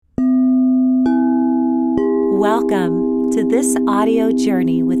Welcome to this audio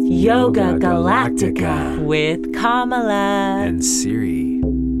journey with Yoga Galactica with Kamala and Siri.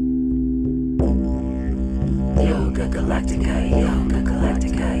 Yoga Galactica, Yoga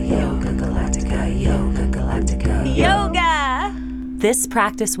Galactica, Yoga Galactica, Yoga Galactica. Yoga! This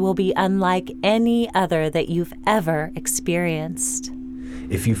practice will be unlike any other that you've ever experienced.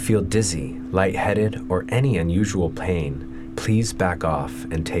 If you feel dizzy, lightheaded, or any unusual pain, please back off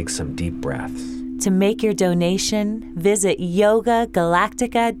and take some deep breaths. To make your donation, visit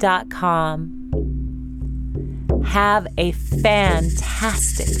yogagalactica.com. Have a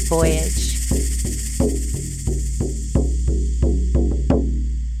fantastic voyage.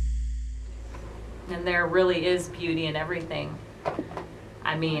 And there really is beauty in everything.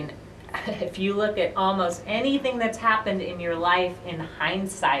 I mean, if you look at almost anything that's happened in your life in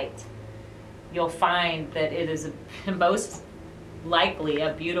hindsight, you'll find that it is most likely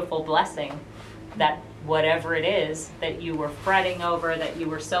a beautiful blessing. That whatever it is that you were fretting over, that you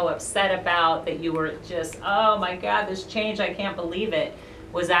were so upset about, that you were just, oh my God, this change, I can't believe it,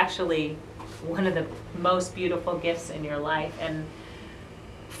 was actually one of the most beautiful gifts in your life. And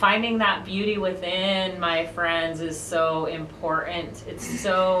finding that beauty within, my friends, is so important. It's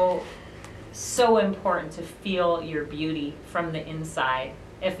so important to feel your beauty from the inside.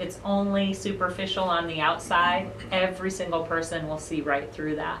 If it's only superficial on the outside, every single person will see right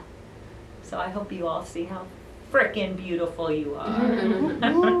through that. So I hope you all see how frickin' beautiful you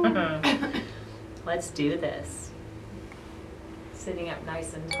are. Let's do this. Sitting up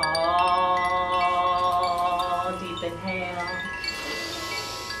nice and tall. Deep inhale.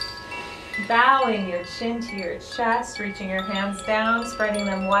 Bowing your chin to your chest, reaching your hands down, spreading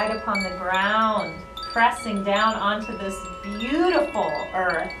them wide upon the ground. Pressing down onto this beautiful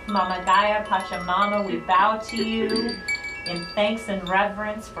earth. Mama Gaia, Pachamama, we bow to you in thanks and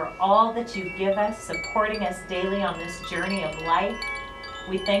reverence for all that you give us, supporting us daily on this journey of life.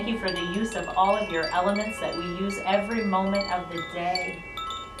 We thank you for the use of all of your elements that we use every moment of the day.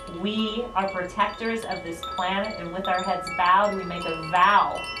 We are protectors of this planet, and with our heads bowed, we make a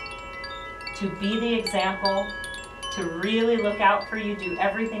vow to be the example, to really look out for you, do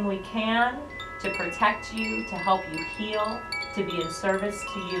everything we can to protect you, to help you heal, to be in service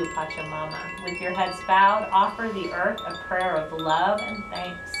to you, Pachamama. With your heads bowed, offer the earth a prayer of love and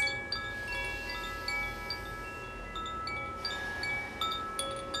thanks.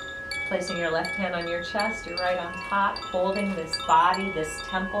 Placing your left hand on your chest, your right on top, holding this body, this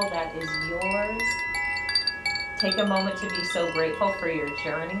temple that is yours. Take a moment to be so grateful for your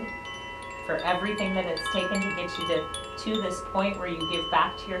journey, for everything that it's taken to get you to this point where you give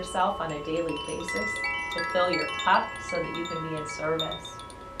back to yourself on a daily basis, to fill your cup so that you can be in service.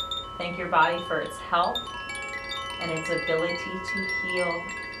 Thank your body for its health and its ability to heal,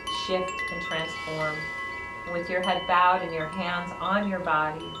 shift, and transform. And with your head bowed and your hands on your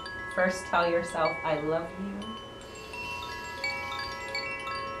body, first tell yourself, I love you.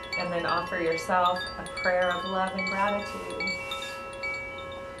 And then offer yourself a prayer of love and gratitude.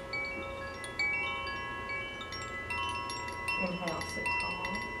 Inhale, sit tall.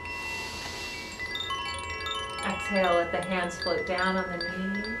 Exhale, let the hands float down on the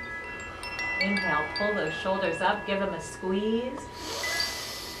knees. Inhale, pull those shoulders up, give them a squeeze.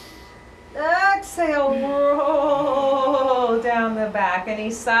 Exhale, roll down the back. Any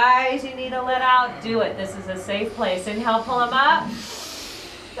sighs you need to let out, do it. This is a safe place. Inhale, pull them up.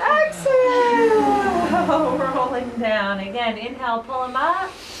 Exhale, rolling down. Again, inhale, pull them up.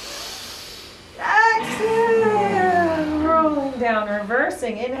 Exhale, rolling down,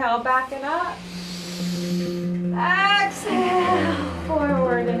 reversing. Inhale, backing up. Exhale,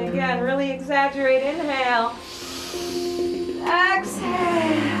 forward, and again, really exaggerate. Inhale.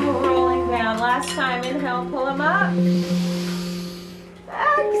 Exhale, rolling down. Last time, inhale, pull them up.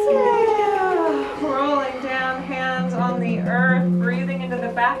 Exhale, rolling down, hands on the earth, breathing into the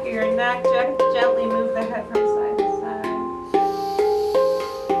back of your neck. Gently move the head from side to side.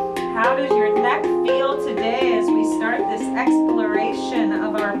 How does your neck feel today as we start this exploration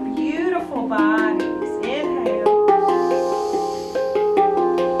of our beautiful bodies? Inhale.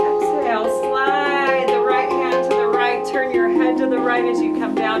 Exhale, slide the right hand to the right. Turn your head to the right as you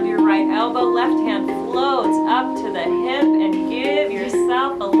come down to your right elbow. Left hand floats up to the hip and give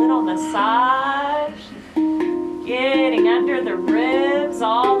yourself a little massage. Getting under the ribs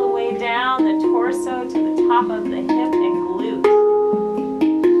all the way down the torso to the top of the hip and glute.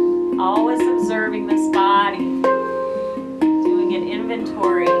 Always observing this body, doing an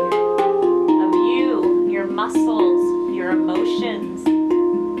inventory of you, your muscles, your emotions,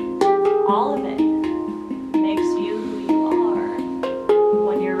 all of it makes you who you are.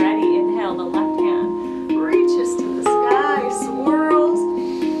 When you're ready, inhale the left hand, reach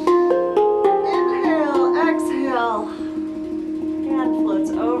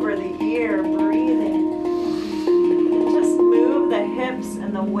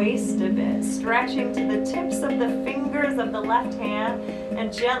the waist a bit, stretching to the tips of the fingers of the left hand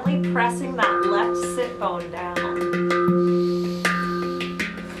and gently pressing that left sit bone down.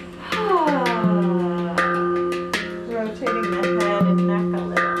 Rotating the head and neck a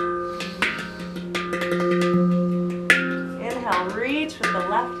little. Inhale, reach with the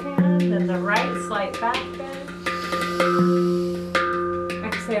left hand and the right, slight back bend.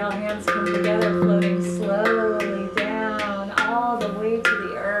 Exhale, hands come together, floating slowly down all the way to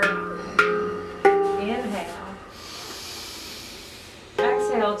the earth. Inhale.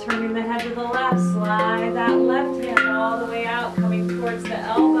 Exhale, turning the head to the left, slide that left hand all the way out, coming towards the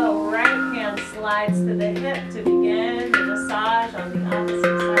elbow. Right hand slides to the hip to begin the massage on the opposite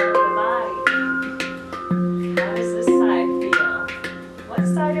side of the body. How does this side feel? What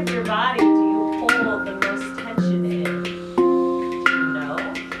side of your body do you hold the most tension in? No.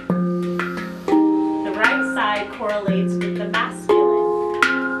 The right side correlates with the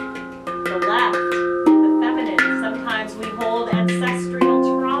masculine. The left, the feminine. Sometimes we hold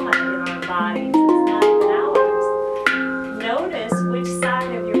ancestral trauma in our bodies. It's not even ours. Notice which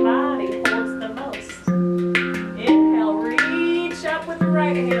side of your body holds the most. Inhale, reach up with the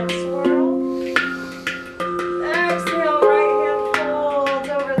right hand, swirl. Exhale, right hand folds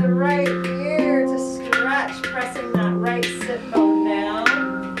over the right ear to stretch, pressing that right sit bone down.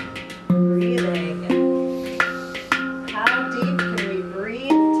 Breathing. How deep can we breathe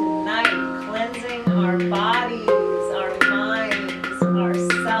tonight? Cleansing our bodies, our minds, our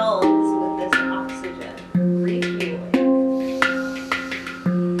cells with this oxygen. Refueling.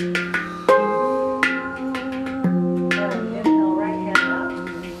 Good. Inhale, right hand up.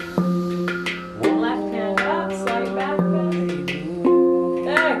 Left hand up, slight back bend.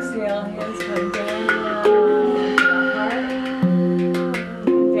 Exhale, hands come down to the heart.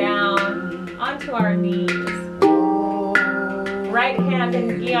 Down onto our knees. Right hand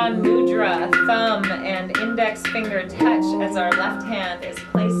in Gyan Mudra, thumb and index finger touch as our left hand is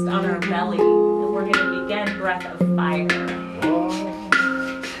placed on our belly. And we're going to begin breath of fire.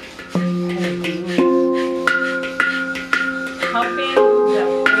 Pumping the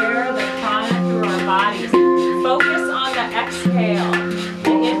air, the prana through our bodies. Focus on the exhale.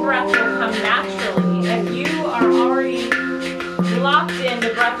 The in-breath will come naturally. If you are already locked into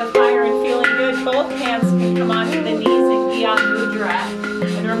breath of fire and feeling good, both hands can come onto the knees in Gyan Mudra.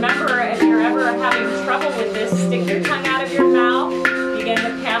 And remember, if you're ever having trouble with this, stick your tongue out of your mouth, begin to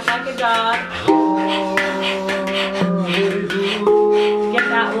pant like a dog. Get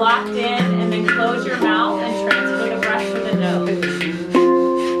that locked in, and then close your mouth and transfer the breath to the nose.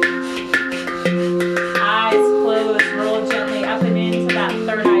 Eyes closed, roll gently up and into that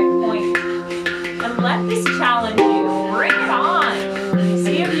third eye point. And let this challenge you. Bring it on.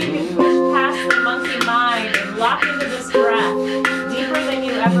 See if you can push past the monkey mind and lock into this breath deeper than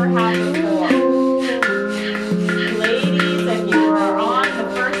you ever have before. Ladies, if you are on the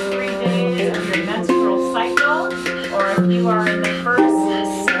first 3 days of your menstrual cycle, or if you are in the first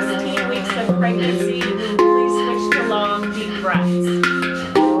 16 weeks of pregnancy, please switch to long, deep breaths.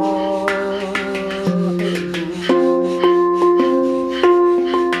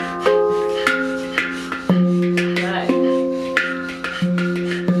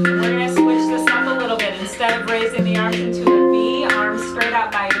 Raising the arms into a V, arms straight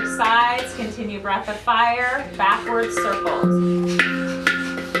out by your sides. Continue breath of fire, backwards circles.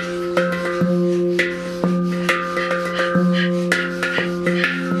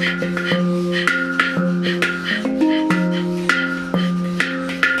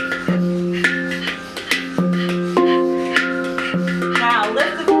 Now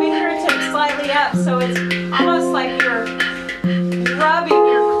lift the fingertips slightly up so it's almost like you're rubbing,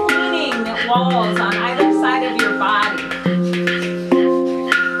 you're cleaning walls on either side of your body.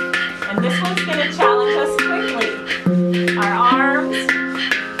 And this one's going to challenge us quickly. Our arms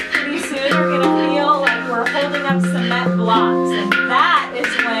pretty soon are going to feel like we're holding up cement blocks. And that is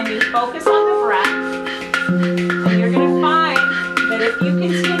when you focus on the breath. And you're going to find that if you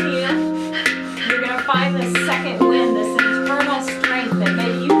continue, you're going to find this second wind, this internal strength that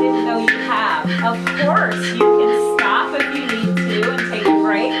maybe you didn't know you have. Of course, you can stop if you need to and take a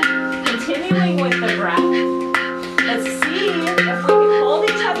break. Continuing with the breath. Let's see if we can hold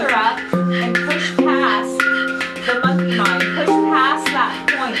each other up and push past the monkey mind. Push past that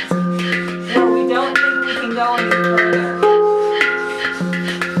point where we don't think we can go any further.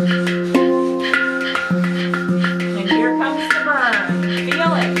 And here comes the burn.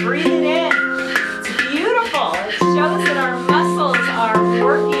 Feel it. Breathe it in. It's beautiful. It shows that our muscles are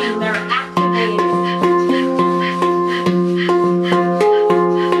working. They're activated.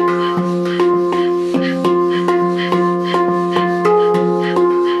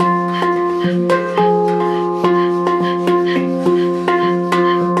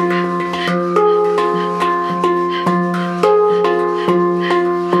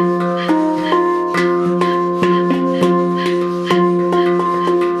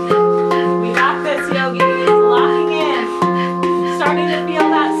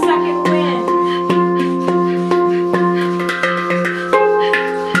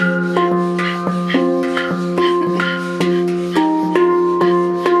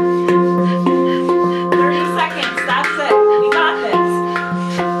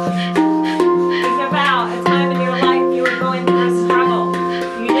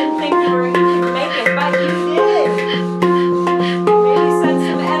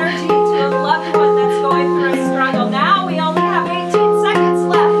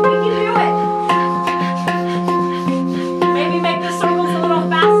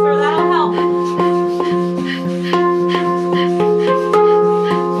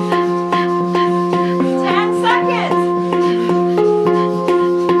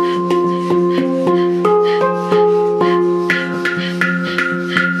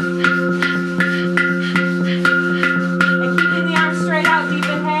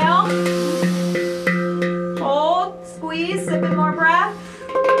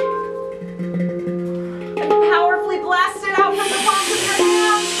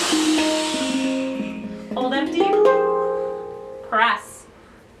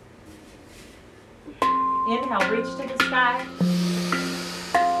 Inhale, reach to the sky.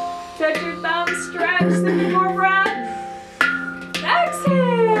 Touch your thumbs, stretch, 3 more breaths. Exhale.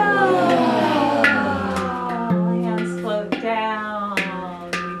 Hands float down.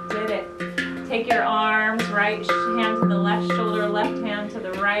 You did it. Take your arms, right hand to the left shoulder, left hand to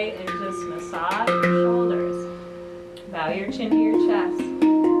the right, and just massage your shoulders. Bow your chin to your chest.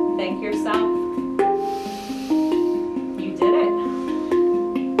 Thank yourself. You did it.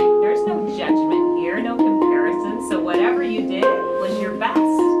 There's no judgment here, no comparison. So whatever you did was your best.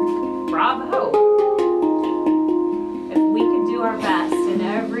 Bravo. If we can do our best in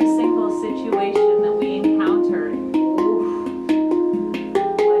every single situation that we encounter, oof,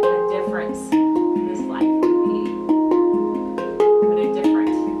 what a difference this life would be. What a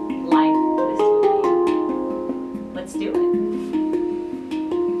different life this would be. Let's do it.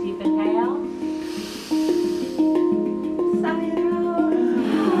 Deep inhale. Sigh it out.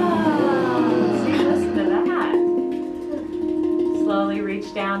 See, listen to that. Slowly reach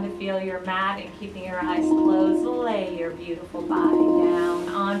down to feel your mat, and keeping your eyes closed, lay your beautiful body down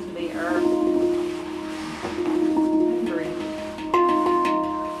onto the earth. And breathe.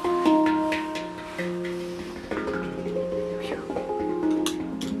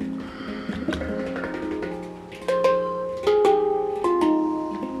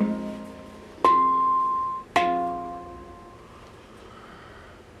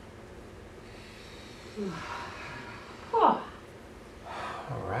 Oh.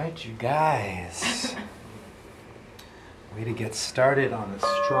 All right, you guys. Way to get started on a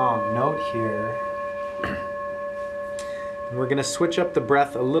strong note here. And we're going to switch up the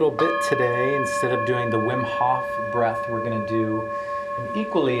breath a little bit today. Instead of doing the Wim Hof breath, we're going to do an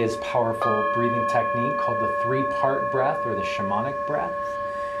equally as powerful breathing technique called the 3-part breath, or the shamanic breath.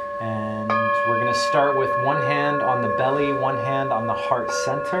 And we're going to start with one hand on the belly, one hand on the heart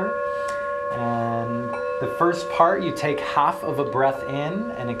center. And the first part, you take half of a breath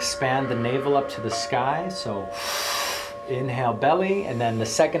in and expand the navel up to the sky. So inhale belly, and then the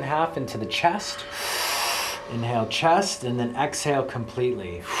second half into the chest. Inhale chest, and then exhale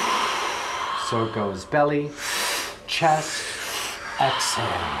completely. So it goes belly, chest,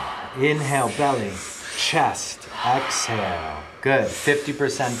 exhale. Inhale belly, chest, exhale. Good.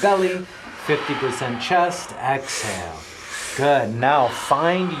 50% belly, 50% chest, exhale. Good. Now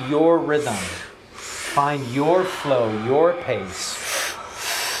find your rhythm. Find your flow, your pace.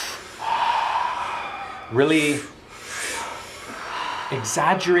 Really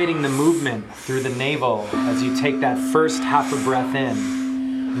exaggerating the movement through the navel as you take that first half a breath in.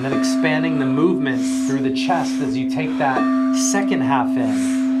 And then expanding the movement through the chest as you take that second half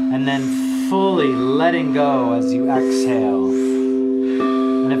in. And then fully letting go as you exhale.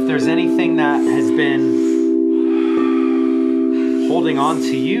 And if there's anything that has been holding on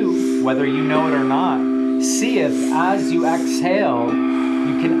to you, whether you know it or not, see if as you exhale,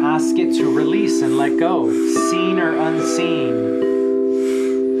 you can ask it to release and let go, seen or unseen.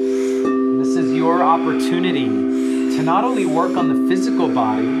 And this is your opportunity to not only work on the physical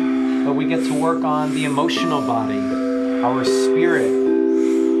body, but we get to work on the emotional body, our spirit,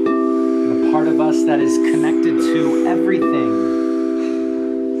 the part of us that is connected to everything.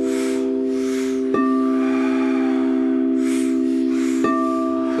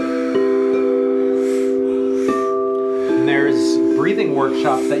 Breathing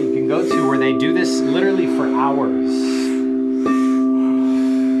workshops that you can go to where they do this literally for hours.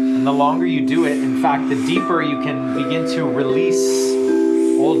 And the longer you do it, in fact, the deeper you can begin to release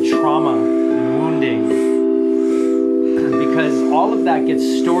old trauma and wounding. Because all of that gets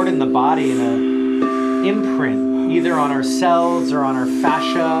stored in the body in an imprint, either on our cells or on our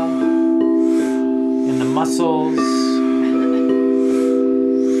fascia, in the muscles.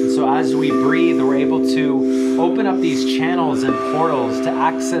 So as we breathe, we're able to open up these channels and portals to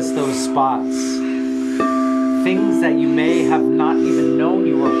access those spots. Things that you may have not even known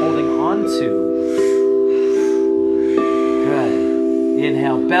you were holding on to. Good.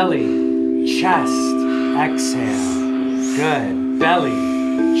 Inhale, belly, chest, exhale. Good. Belly,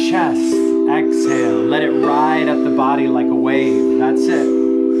 chest, exhale. Let it ride up the body like a wave. That's it.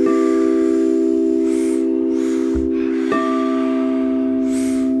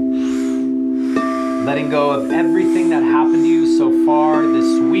 Letting go of everything that happened to you so far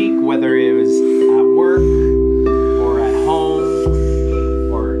this week, whether it was at work or at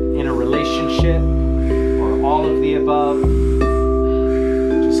home or in a relationship or all of the above.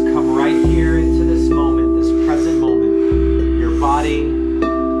 Just come right here into this moment, this present moment. Your body,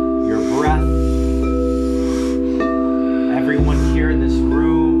 your breath, everyone here in this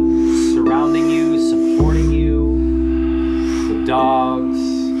room surrounding you, supporting you, the dogs,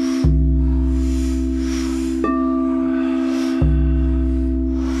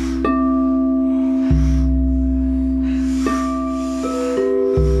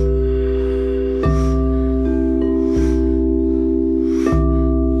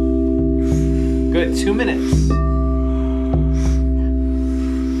 Good, 2 minutes.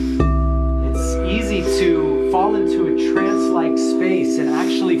 It's easy to fall into a trance-like space and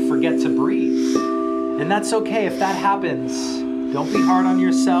actually forget to breathe. And that's okay if that happens. Don't be hard on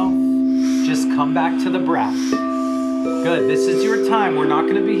yourself. Just come back to the breath. Good, this is your time. We're not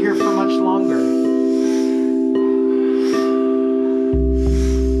going to be here for much longer.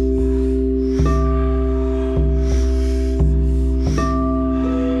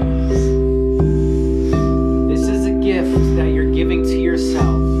 This is a gift that you're giving to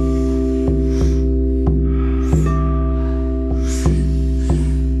yourself.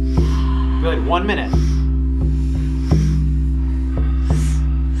 Good, 1 minute.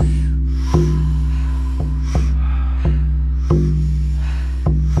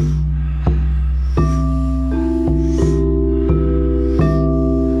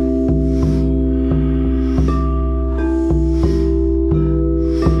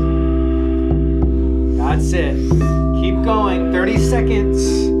 That's it. Keep going. 30 seconds.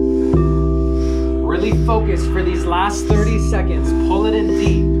 Really focus for these last 30 seconds. Pull it in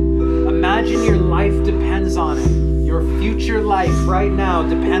deep. Imagine your life depends on it. Your future life right now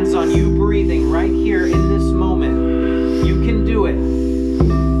depends on you breathing right here in this moment. You can do it.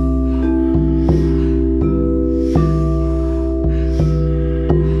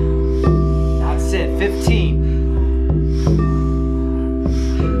 That's it. 15.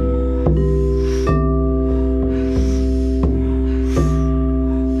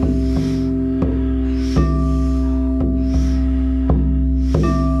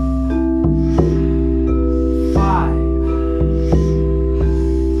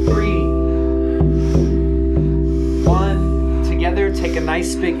 1. Take a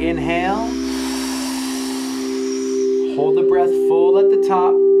nice big inhale. Hold the breath full at the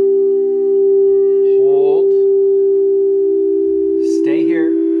top. Hold. Stay here.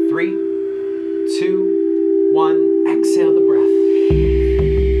 3, 2, 1. Exhale the breath.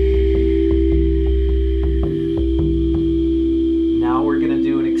 Now we're going to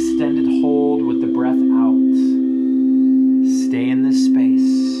do an extended hold with the breath out. Stay in this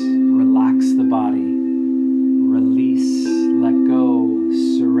space. Relax the body. Release, let go,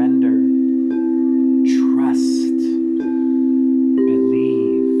 surrender, trust,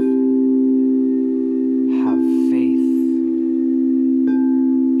 believe, have faith,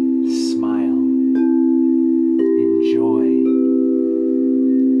 smile, enjoy,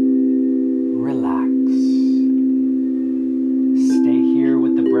 relax. Stay here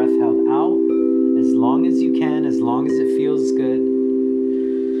with the breath held out as long as you can, as long as it feels good.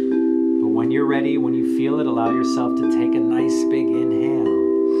 When you're ready, when you feel it, allow yourself to take a nice big inhale.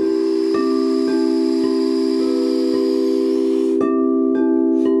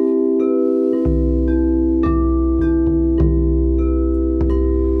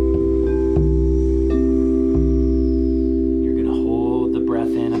 You're going to hold the breath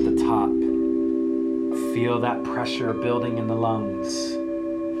in at the top. Feel that pressure building in the lungs.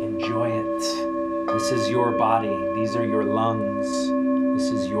 Enjoy it. This is your body. These are your lungs. This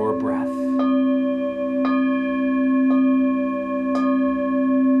is your breath.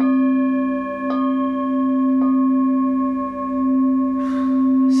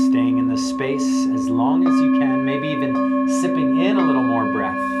 Staying in the space as long as you can, maybe even sipping in a little more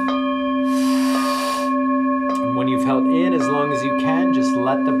breath. And when you've held in as long as you can, just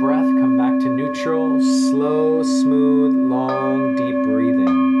let the breath come back to neutral, slow, smooth, long, deep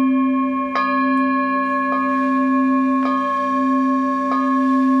breathing.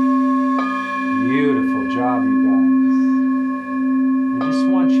 Beautiful job, you guys. I just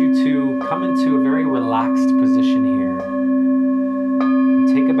want you to come into a very relaxed position here.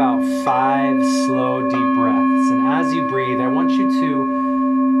 Take about 5 slow, deep breaths. And as you breathe, I want you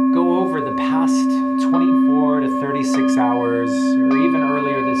to go over the past 24 to 36 hours, or even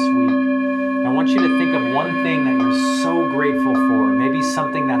earlier this week. I want you to think of one thing that you're so grateful for. Maybe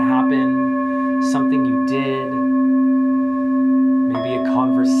something that happened, something you did, maybe a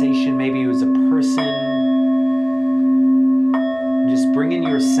conversation, maybe it was a person. Just bring in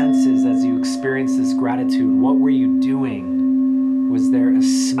your senses as you experience this gratitude. What were you doing? Was there a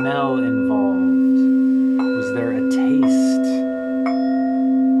smell involved? Was there a taste?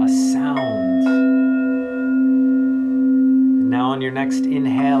 A sound? And now on your next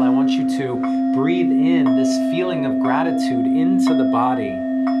inhale, I want you to breathe in this feeling of gratitude into the body.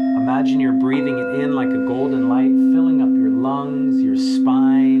 Imagine you're breathing it in like a golden light, filling up your lungs, your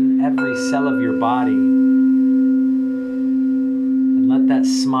spine, every cell of your body. And let that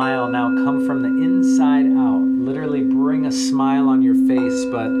smile now come from the inside out. Literally bring a smile on your face,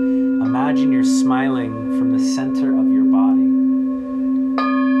 but imagine you're smiling from the center of your body.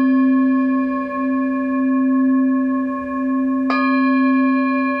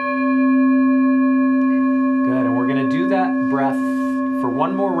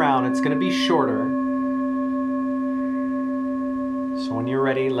 down. It's going to be shorter. So when you're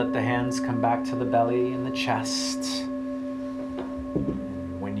ready, let the hands come back to the belly and the chest.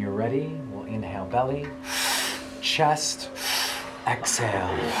 And when you're ready, we'll inhale belly, chest, exhale.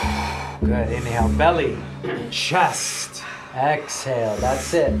 Good. Inhale belly, chest, exhale.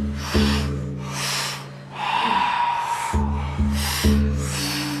 That's it.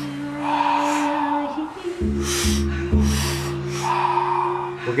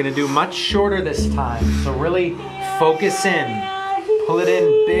 We're going to do much shorter this time. So really focus in. Pull it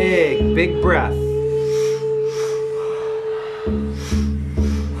in big, big breath.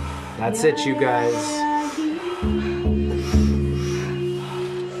 That's it, you guys.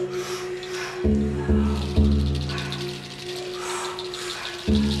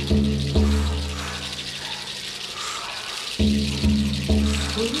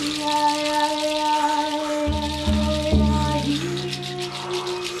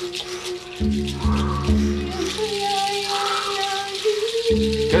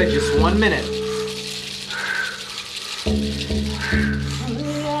 Good, just 1 minute.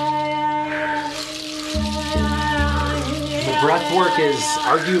 The breath work is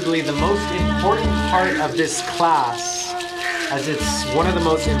arguably the most important part of this class, as it's one of the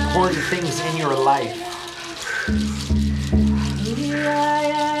most important things in your life.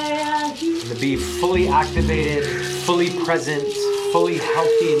 And to be fully activated, fully present, fully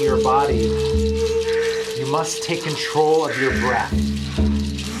healthy in your body, you must take control of your breath.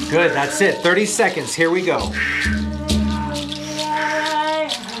 Good, that's it. 30 seconds. Here we go.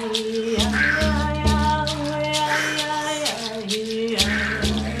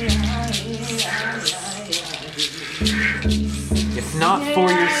 If not for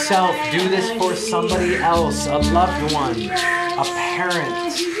yourself, do this for somebody else, a loved one, a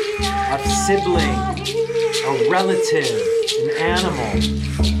parent, a sibling, a relative, an animal.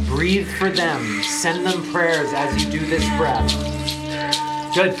 Breathe for them. Send them prayers as you do this breath.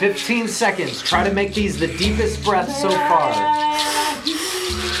 Good, 15 seconds. Try to make these the deepest breaths so far.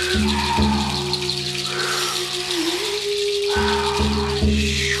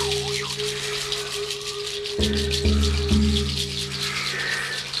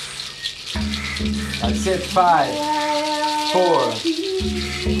 That's it. 5, 4,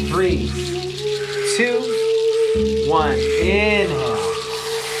 3, 2, 1. Inhale.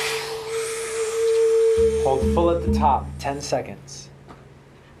 Hold full at the top. 10 seconds.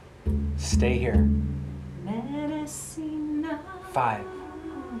 Stay here. 5,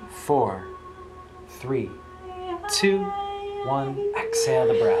 4, 3, 2, 1. Exhale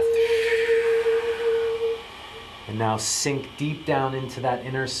the breath. And now sink deep down into that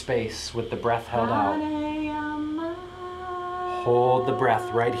inner space with the breath held out. Hold the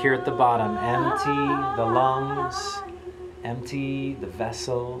breath right here at the bottom. Empty the lungs. Empty the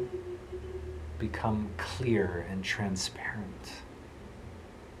vessel. Become clear and transparent.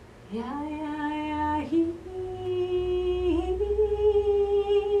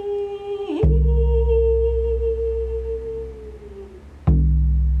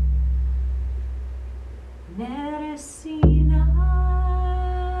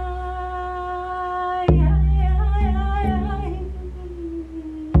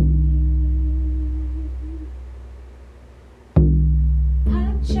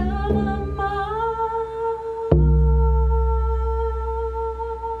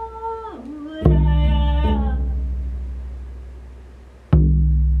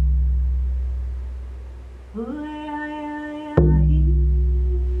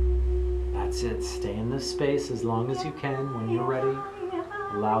 That's it. Stay in this space as long as you can. When you're ready,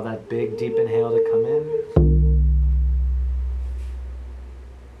 allow that big, deep inhale to come in.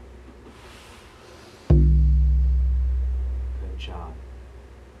 Good job.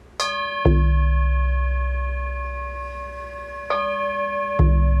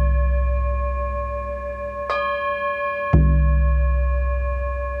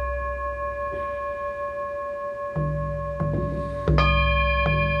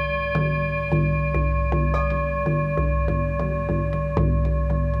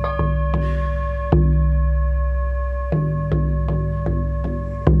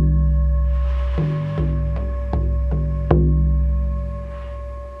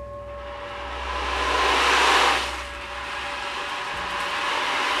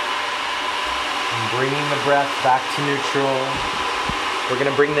 Bringing the breath back to neutral. We're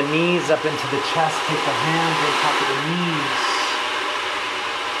going to bring the knees up into the chest. Take the hands on top of the knees.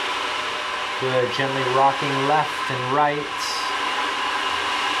 Good. Gently rocking left and right.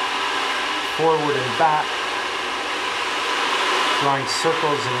 Forward and back. Drawing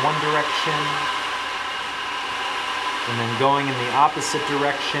circles in one direction. And then going in the opposite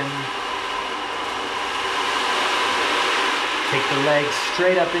direction. Take the legs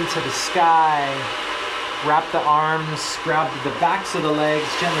straight up into the sky. Wrap the arms, grab the backs of the legs,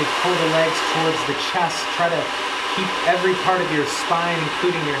 gently pull the legs towards the chest. Try to keep every part of your spine,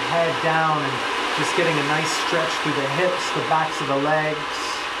 including your head, down, and just getting a nice stretch through the hips, the backs of the legs.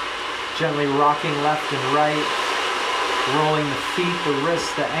 Gently rocking left and right, rolling the feet, the wrists,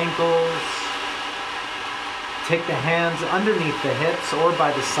 the ankles. Take the hands underneath the hips or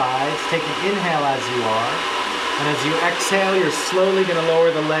by the sides. Take an inhale as you are. And as you exhale, you're slowly going to lower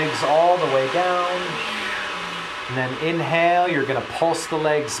the legs all the way down. And then inhale, you're going to pulse the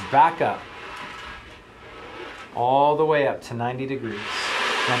legs back up. All the way up to 90 degrees.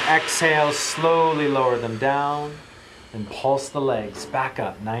 Then exhale, slowly lower them down. And pulse the legs back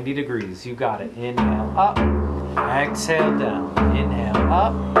up 90 degrees. You got it. Inhale up. Exhale down. Inhale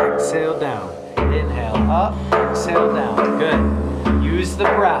up. Exhale down. Inhale up. Exhale down. Good. Use the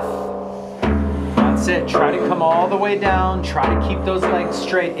breath. That's it. Try to come all the way down. Try to keep those legs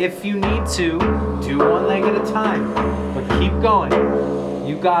straight. If you need to, do one leg at a time. But keep going.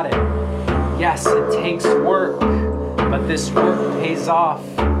 You got it. Yes, it takes work, but this work pays off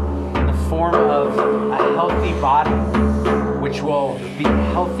in the form of a healthy body, which will be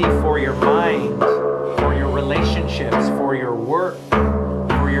healthy for your mind, for your relationships, for your work,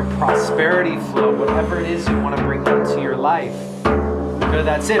 for your prosperity flow, whatever it is you want to bring into your life. Good,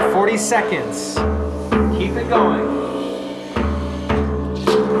 that's it. 40 seconds. Keep it going.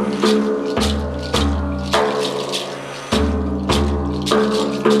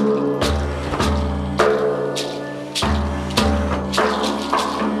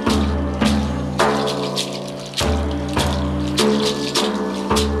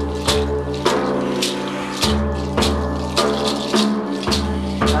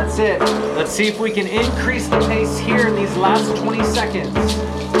 That's it. Let's see if we can increase the pace here in these last 20 seconds.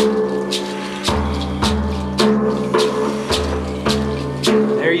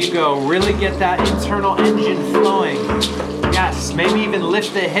 There you go. Really get that internal engine flowing. Yes, maybe even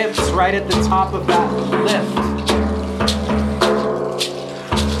lift the hips right at the top of that lift.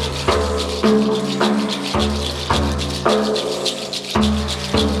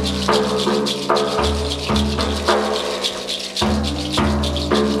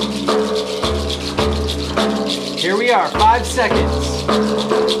 Here we are, 5 seconds.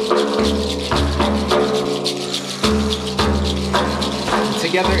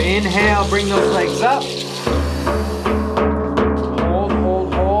 Together, inhale, bring those legs up. Hold,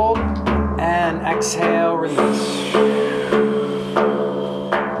 hold, hold. And exhale, release.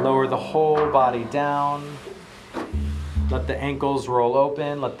 Lower the whole body down. Let the ankles roll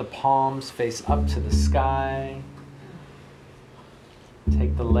open. Let the palms face up to the sky.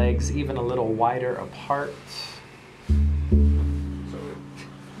 Take the legs even a little wider apart.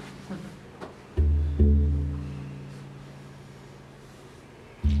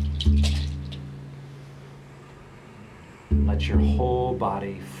 Let your whole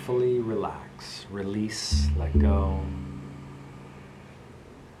body fully relax. Release, let go.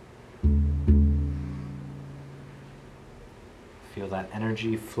 Feel that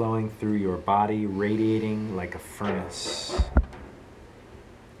energy flowing through your body, radiating like a furnace.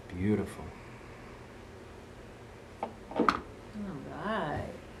 Beautiful. All right.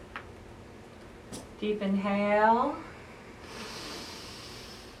 Deep inhale.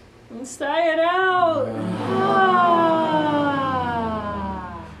 And sigh it out. Ah.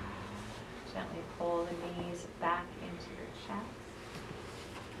 Gently pull the knees back into your chest.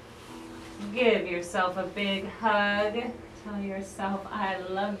 Give yourself a big hug. Tell yourself, I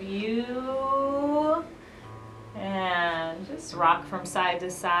love you. And just rock from side to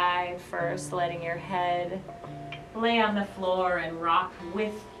side first, letting your head lay on the floor and rock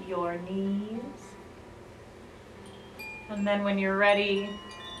with your knees. And then when you're ready,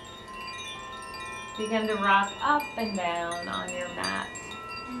 begin to rock up and down on your mat.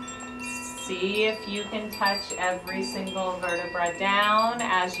 See if you can touch every single vertebra down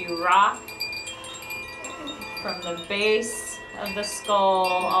as you rock from the base of the skull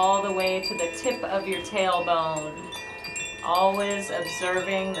all the way to the tip of your tailbone. Always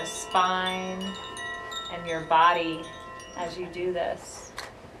observing the spine and your body as you do this.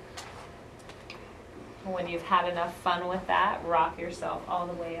 When you've had enough fun with that, rock yourself all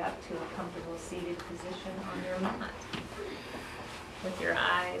the way up to a comfortable seated position on your mat. With your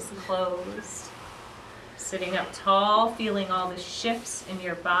eyes closed. Sitting up tall, feeling all the shifts in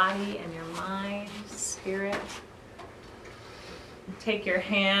your body and your mind, spirit. Take your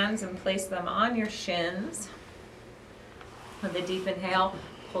hands and place them on your shins. With a deep inhale,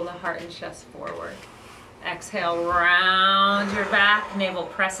 pull the heart and chest forward. Exhale, round your back. Navel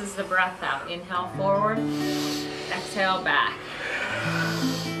presses the breath out. Inhale forward. Exhale back.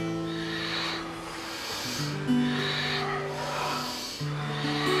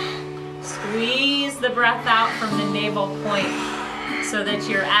 Squeeze the breath out from the navel point so that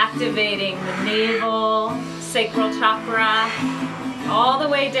you're activating the navel, sacral chakra, all the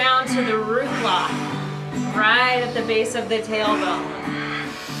way down to the root block, right at the base of the tailbone.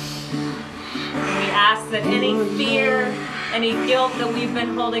 And we ask that any fear, any guilt that we've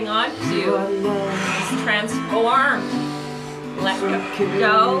been holding on to is transformed. Let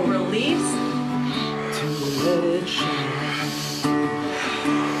go, release. To let it shine.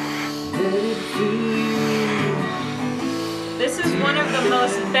 Let it feel. This is one of the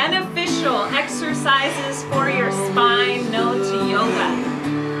most beneficial exercises for your spine known to yoga.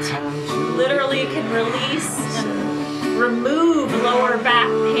 Time to Literally can release and remove lower back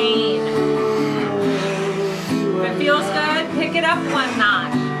pain. If it feels good, pick it up one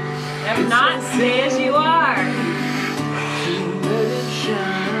notch. If not, stay as you are. let it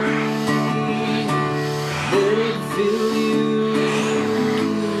shine. Let it fill you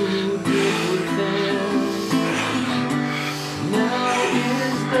deep within. Now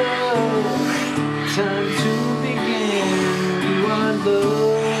is the time to begin. You are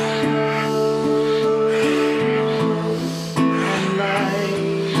love and light.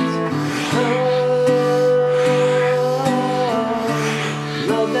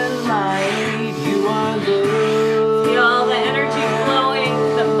 Love and light. You are love. Feel the energy flowing,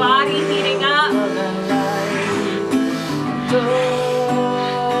 the body heating up. Love and light.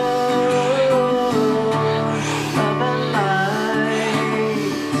 Love and light.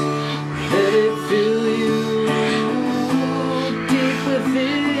 Let it fill you deep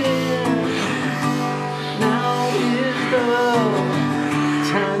within. Now is the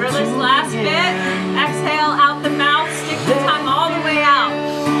time For this to last begin. bit, exhale out the mouth, stick the tongue all the way out.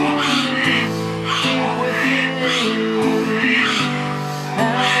 Deep within.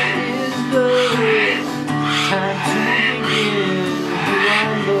 Now is the time to begin.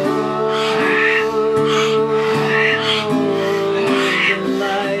 You are love and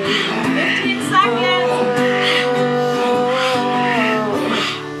light. 15 seconds.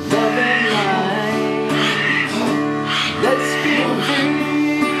 Love and light. Let's be free.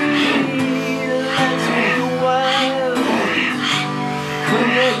 Let's be wild.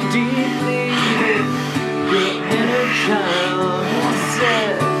 Connect deeply with your inner child.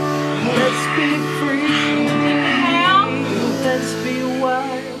 Said, let's be free. Inhale. Let's be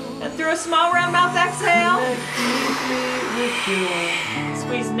wild. And through a small round mouth exhale. Connect deeply with your.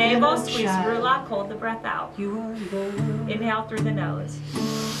 Squeeze navel, squeeze root lock, hold the breath out. You are love. Inhale through the nose.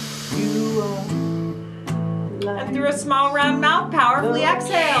 You are light. And through a small round mouth, powerfully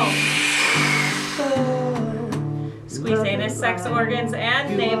exhale. Squeeze anus, sex organs,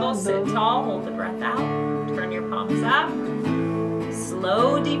 and navel. Sit tall, hold the breath out. Turn your palms up.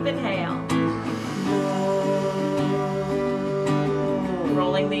 Slow, deep inhale.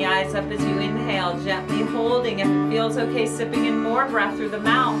 Rolling the eyes up as you inhale, gently holding. If it feels okay, sipping in more breath through the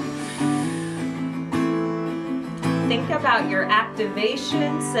mouth. Think about your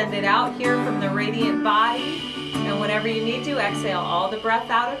activation. Send it out here from the radiant body. And whenever you need to, exhale all the breath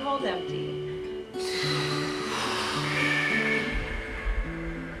out and hold empty.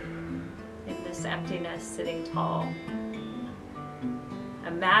 In this emptiness, sitting tall.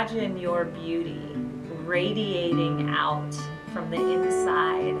 Imagine your beauty radiating out from the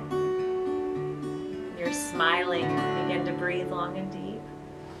inside. You're smiling. Begin to breathe long and deep.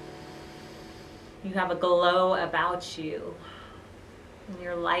 You have a glow about you. And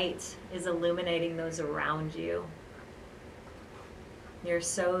your light is illuminating those around you. You're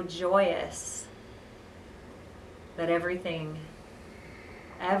so joyous that everything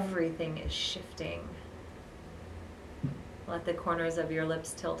is shifting. Let the corners of your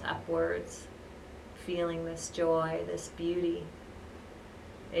lips tilt upwards, feeling this joy, this beauty.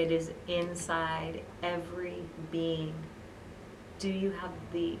 It is inside every being. Do you have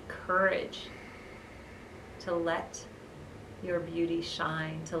the courage to let your beauty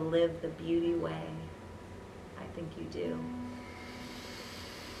shine, to live the beauty way? I think you do.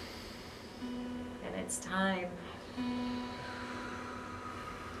 And it's time.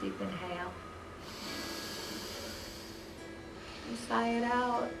 Deep inhale. And sigh it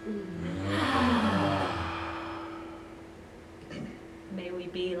out. May we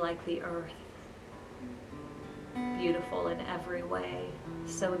be like the earth, beautiful in every way,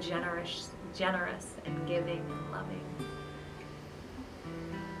 so generous and giving and loving.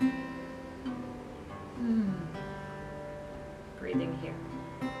 Breathing here.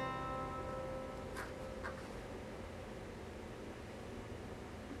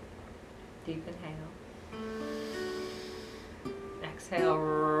 deep inhale. Exhale,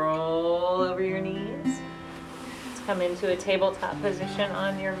 roll over your knees. Let's come into a tabletop position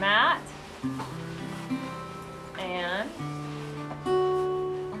on your mat. And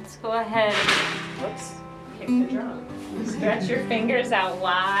let's go ahead. Whoops, kick the drum. Stretch your fingers out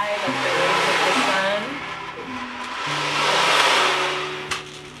wide like the rays of the sun.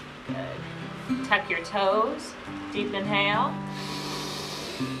 Good. Tuck your toes. Deep inhale.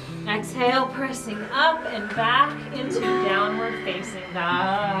 Exhale, pressing up and back into downward facing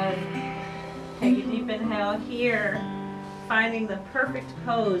dog. Take a deep inhale here. Finding the perfect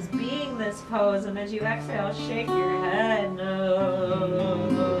pose, being this pose, and as you exhale, shake your head. No.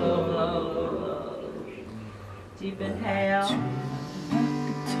 Deep inhale.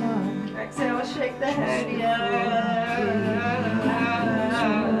 Exhale, shake the head. Yes.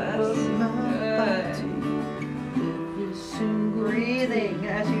 Good. Breathing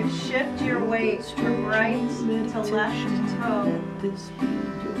as you shift your weight from right to left toe.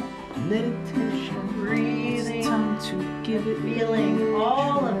 Breathing, feeling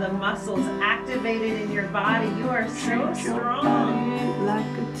all of the muscles activated in your body. You are so strong.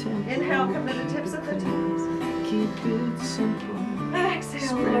 Inhale, come to the tips of the toes. Keep it simple.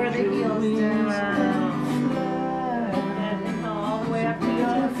 Exhale, lower the heels down. And inhale all the way up to the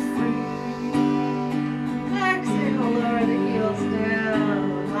toes. Exhale, lower the heels down.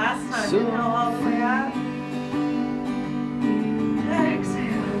 Last time, inhale all the way up.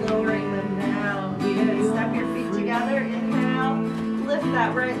 Exhale, lowering them down. Good. Step your feet together. Inhale, lift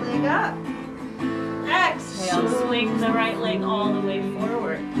that right leg up. Exhale, swing the right leg all the way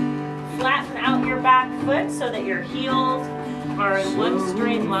forward. Flatten out your back foot so that your heels are in one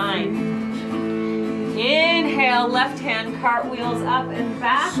straight line. Inhale, left hand cartwheels up and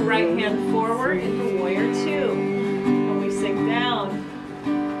back, right hand forward into warrior two. When we sink down,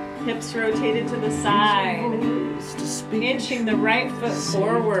 hips rotated to the side. Inching the right foot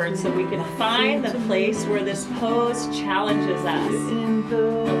forward so we can find the place where this pose challenges us. And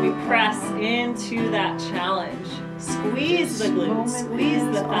we press into that challenge. Squeeze the glutes, squeeze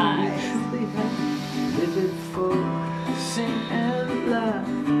the thighs. Live it full, sing and laugh.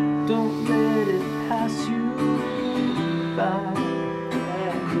 Don't let it pass you by.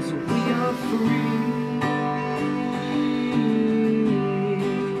 'Cause we are free.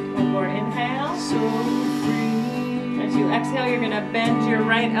 One more inhale. So free. As you exhale, you're going to bend your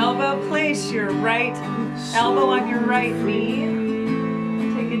right elbow. Place your right elbow on your right knee.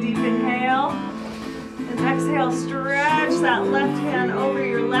 Take a deep inhale. And exhale, stretch that left hand over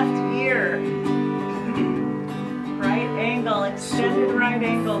your left ear. Right angle, extended right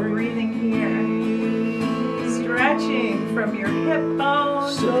angle, breathing here. Stretching from your hip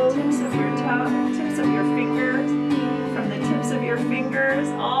bones to the tips of your toes, tips of your fingers, from the tips of your fingers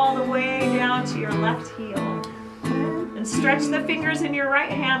all the way down to your left heel. And stretch the fingers in your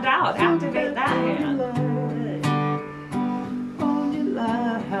right hand out. Activate that hand. Good.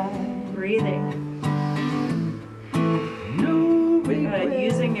 Breathing. Good.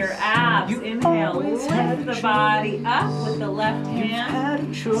 Using your abs. Inhale. Lift the body up with the left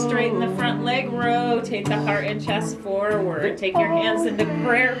hand. Straighten the front leg. Rotate the heart and chest forward. Take your hands into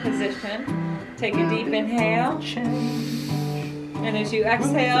prayer position. Take a deep inhale. And as you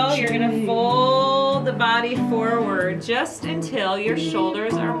exhale, you're going to fold the body forward just until your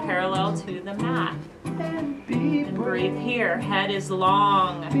shoulders are parallel to the mat. And breathe here. Head is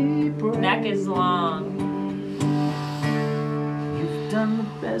long. Neck is long. You've done the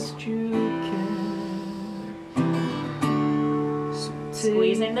best you can. So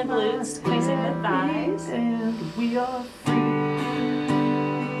Squeezing the glutes, squeezing the thighs. And we are free.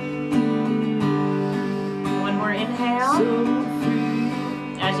 One more inhale. So free.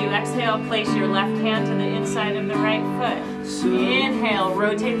 As you exhale, place your left hand to the inside of the right foot. Inhale,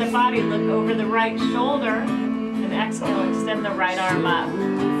 rotate the body, look over the right shoulder. And exhale, extend the right arm up.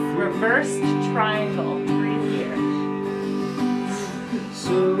 Reversed triangle. Breathe here.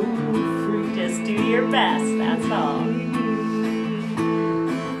 So free. Just do your best, that's all.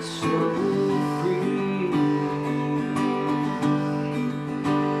 So free.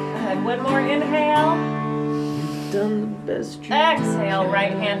 Good. One more inhale. Done the best you Exhale,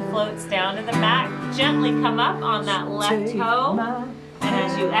 right hand floats down to the mat. Gently come up on that left toe. And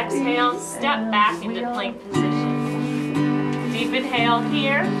as you exhale, step back into plank position. Deep inhale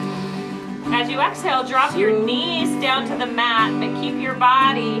here. As you exhale, drop your knees down to the mat, but keep your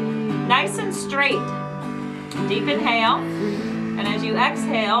body nice and straight. Deep inhale. And as you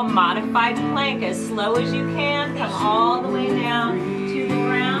exhale, modified plank as slow as you can. Come all the way down to the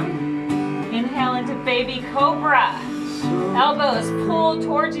ground. Inhale into baby cobra. Elbows pull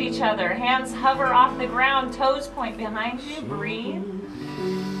towards each other. Hands hover off the ground. Toes point behind you. Breathe.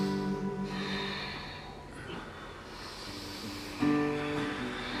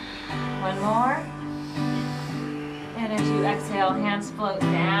 One more. And as you exhale, hands float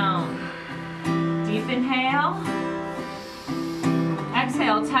down. Deep inhale.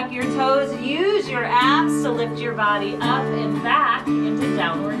 Exhale, tuck your toes. Use your abs to lift your body up and back into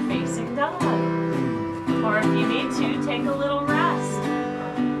downward facing dog. Or if you need to, take a little rest.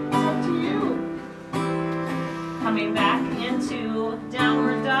 It's up to you. Coming back into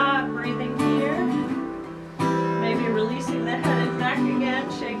downward dog, breathing here. Maybe releasing the head and neck again,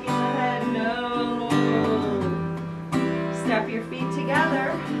 shaking the head, no. Step your feet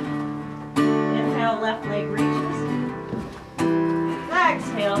together. Inhale, left leg reaches.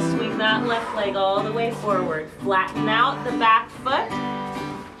 Exhale, swing that left leg all the way forward. Flatten out the back foot.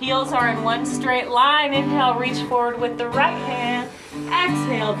 Heels are in one straight line. Inhale, reach forward with the right hand.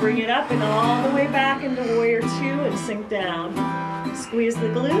 Exhale, bring it up and all the way back into warrior two and sink down. Squeeze the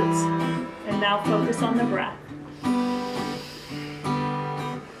glutes and now focus on the breath.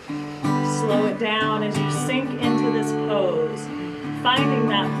 Slow it down as you sink into this pose, finding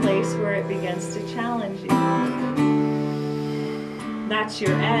that place where it begins to challenge you. That's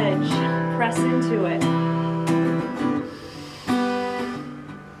your edge. Press into it.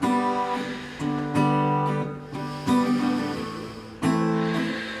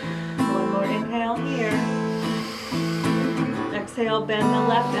 One more inhale here. Exhale, bend the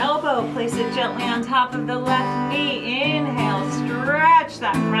left elbow. Place it gently on top of the left knee. Inhale, stretch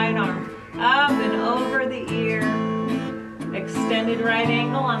that right arm up and over the ear. Extended right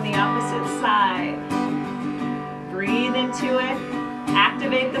angle on the opposite side. Breathe into it.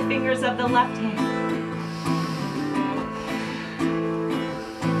 Activate the fingers of the left hand.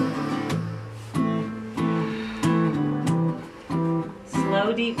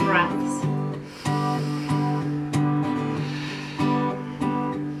 Slow, deep breaths.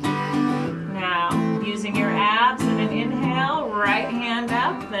 Now, using your abs in an inhale, right hand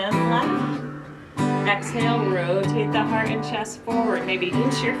up, then left. Exhale, rotate the heart and chest forward. Maybe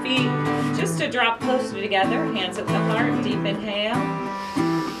inch your feet just to drop closer together. Hands at the heart, deep inhale.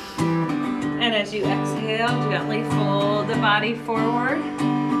 And as you exhale, gently fold the body forward.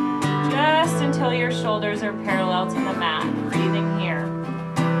 Just until your shoulders are parallel to the mat. Breathing here.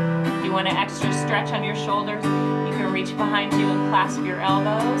 If you want an extra stretch on your shoulders, you can reach behind you and clasp your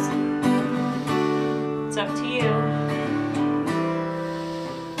elbows. It's up to you.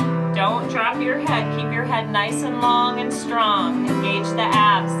 Don't drop your head. Keep your head nice and long and strong. Engage the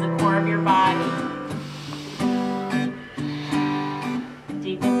abs, the core of your body.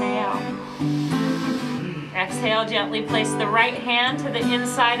 Deep inhale. Exhale, gently place the right hand to the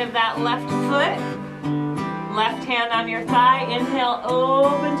inside of that left foot. Left hand on your thigh. Inhale,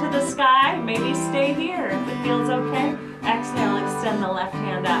 open to the sky. Maybe stay here if it feels okay. Exhale, extend the left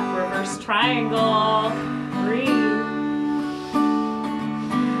hand up. Reverse triangle. Breathe.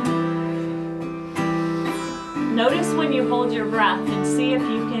 Notice when you hold your breath and see if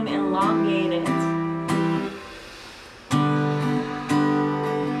you can elongate it.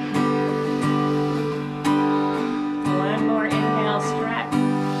 One more inhale, stretch.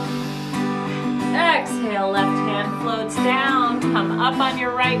 Exhale, left hand floats down. Come up on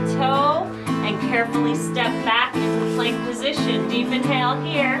your right toe and carefully step back into plank position. Deep inhale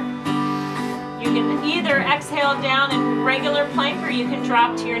here. You can either exhale down in regular plank or you can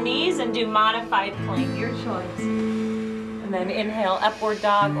drop to your knees and do modified plank, your choice. And then inhale, upward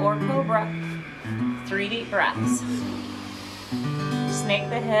dog or cobra. 3 deep breaths. Snake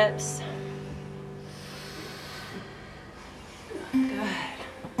the hips. Good.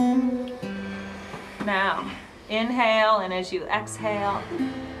 Now, inhale, and as you exhale,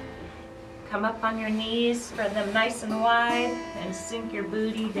 come up on your knees, spread them nice and wide, and sink your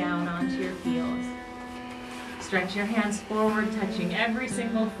booty down onto your heels. Stretch your hands forward, touching every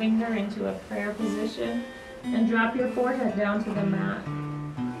single finger into a prayer position, and drop your forehead down to the mat.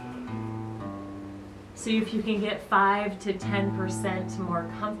 See if you can get 5 to 10% more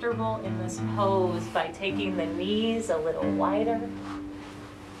comfortable in this pose by taking the knees a little wider.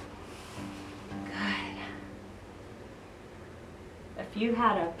 Good. If you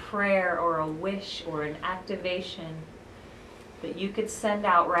had a prayer or a wish or an activation that you could send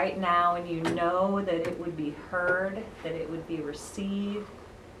out right now and you know that it would be heard, that it would be received,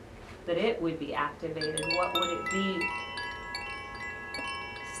 that it would be activated, what would it be?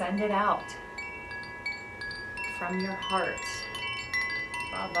 Send it out from your heart.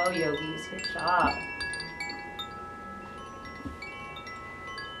 Bravo, yogis, good job.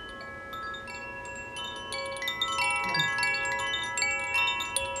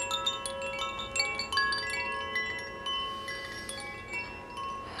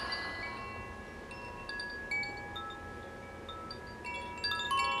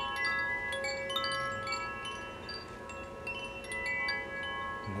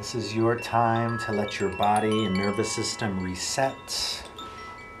 This is your time to let your body and nervous system reset,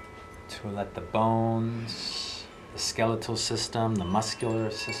 to let the bones, the skeletal system, the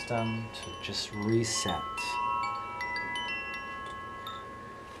muscular system to just reset.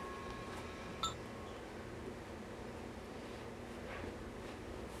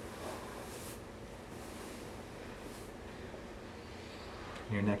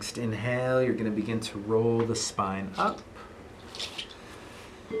 Your next inhale, you're going to begin to roll the spine up.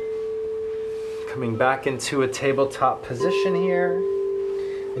 Coming back into a tabletop position here.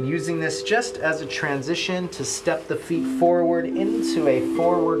 And using this just as a transition to step the feet forward into a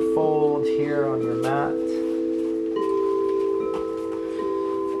forward fold here on your mat.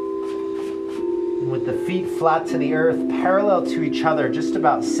 And with the feet flat to the earth, parallel to each other, just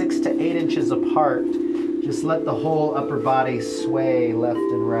about 6 to 8 inches apart, just let the whole upper body sway left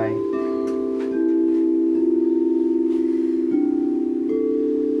and right.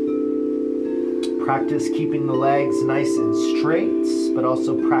 Practice keeping the legs nice and straight, but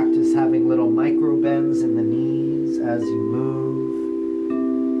also practice having little micro bends in the knees as you move.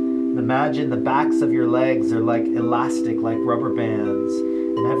 And imagine the backs of your legs are like elastic, like rubber bands.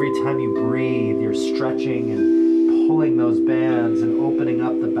 And every time you breathe, you're stretching and pulling those bands and opening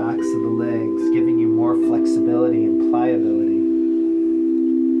up the backs of the legs, giving you more flexibility and pliability.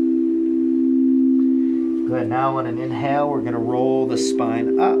 Good. Now on an inhale, we're going to roll the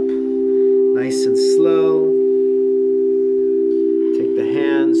spine up. Nice and slow. Take the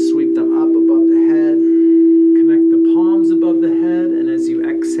hands, sweep them up above the head. Connect the palms above the head, and as you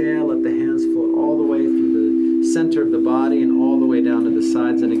exhale, let the hands float all the way through the center of the body and all the way down to the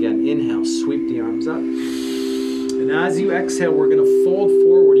sides. And again, inhale, sweep the arms up. And as you exhale, we're going to fold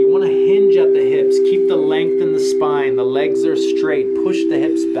forward. You want to hinge at the hips. Keep the length in the spine. The legs are straight. Push the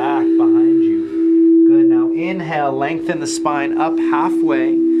hips back behind you. Good. Now inhale, lengthen the spine up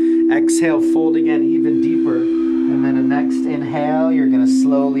halfway. Exhale, fold again even deeper. And then a next inhale, you're going to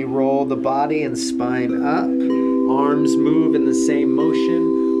slowly roll the body and spine up. Arms move in the same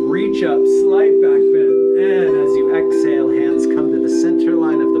motion. Reach up, slight back bend. And as you exhale, hands come to the center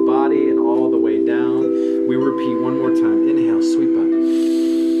line of the body and all the way down. We repeat one more time. Inhale, sweep up.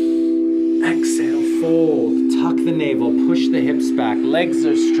 Exhale, fold. Tuck the navel, push the hips back. Legs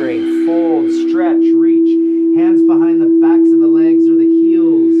are straight. Fold, stretch, reach. Hands behind the backs of the legs or the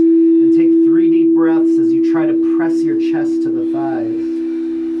heels. And take 3 deep breaths as you try to press your chest to the thighs.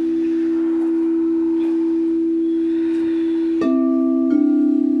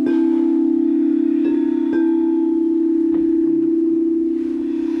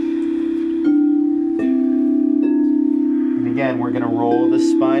 Again, we're going to roll the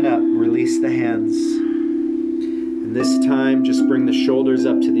spine up, release the hands. And this time, just bring the shoulders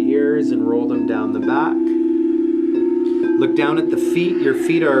up to the ears and roll them down the back. Look down at the feet. Your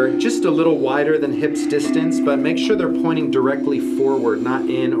feet are just a little wider than hips distance, but make sure they're pointing directly forward, not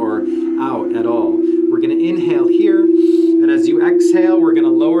in or out at all. We're going to inhale here, and as you exhale, we're going to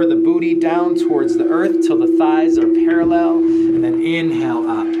lower the booty down towards the earth till the thighs are parallel, and then inhale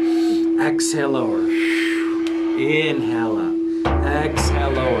up. Exhale, lower. Inhale up. Exhale,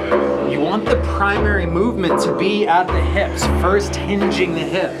 lower. You want the primary movement to be at the hips, first hinging the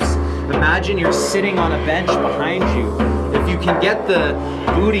hips. Imagine you're sitting on a bench behind you. If you can get the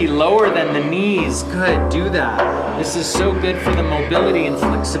booty lower than the knees, good, do that. This is so good for the mobility and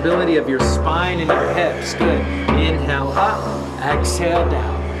flexibility of your spine and your hips. Good. Inhale up, exhale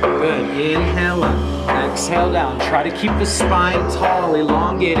down. Good. Inhale up, exhale down. Try to keep the spine tall,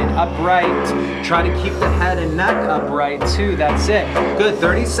 elongated, upright. Try to keep the head and neck upright too. That's it. Good.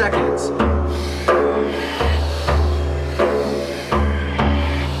 30 seconds.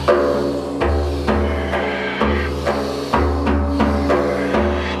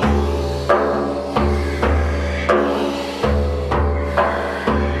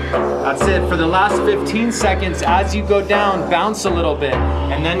 That's it. For the last 15 seconds, as you go down, bounce a little bit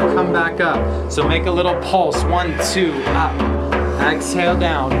and then come back up. So make a little pulse. 1, 2, up. Exhale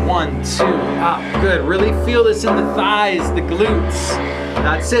down. 1, 2, up. Good. Really feel this in the thighs, the glutes.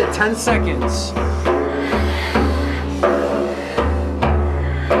 That's it. 10 seconds.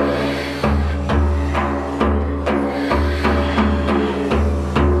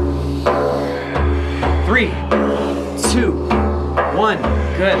 Three, 2, 1.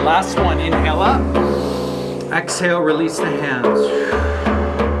 Good. Last one. Inhale up. Exhale. Release the hands.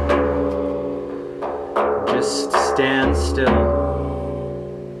 Just stand still.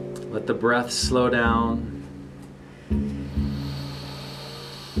 Let the breath slow down.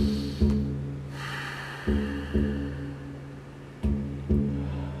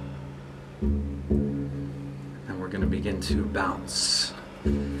 And we're going to begin to bounce.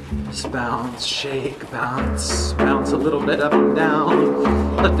 Just bounce, shake, bounce. Bounce a little bit up and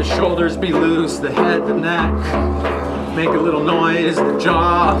down. Let the shoulders be loose, the head, the neck. Make a little noise, the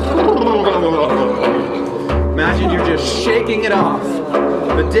jaw. Imagine you're just shaking it off.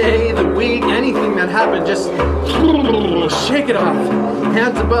 The day, the week, anything that happened, just shake it off.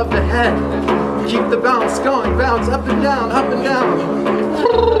 Hands above the head. Keep the bounce going. Bounce up and down, up and down.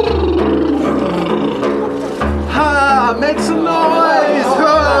 Ha! Make some noise!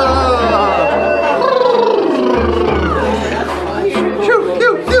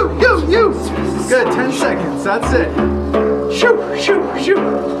 You. Good, 10 seconds, that's it. Shoo.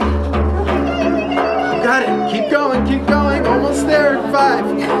 Got it, keep going, almost there. 5,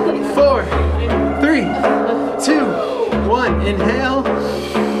 4, 3, 2, 1. Inhale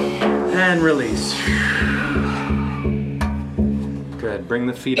and release. Good, bring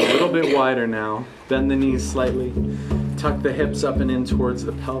the feet a little bit wider now. Bend the knees slightly. Tuck the hips up and in towards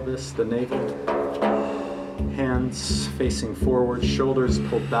the pelvis, the navel. Hands facing forward, shoulders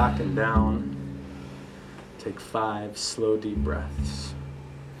pulled back and down. Take 5 slow, deep breaths.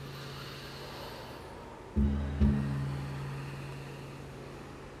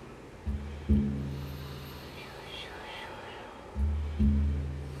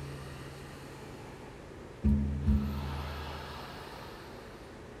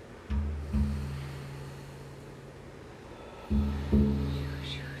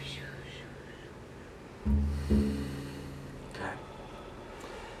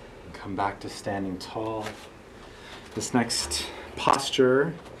 Come back to standing tall. This next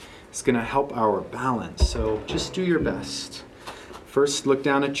posture is going to help our balance, so just do your best. First, look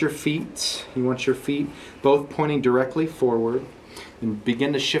down at your feet. You want your feet both pointing directly forward, and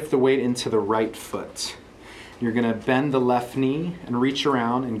begin to shift the weight into the right foot. You're going to bend the left knee and reach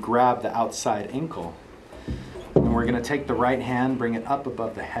around and grab the outside ankle. And we're going to take the right hand, bring it up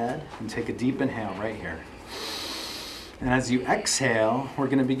above the head, and take a deep inhale right here. And as you exhale, we're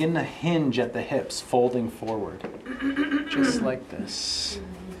going to begin to hinge at the hips, folding forward, just like this.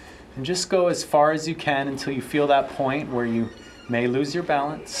 And just go as far as you can until you feel that point where you may lose your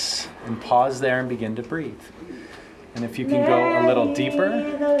balance, and pause there and begin to breathe. And if you can go a little deeper,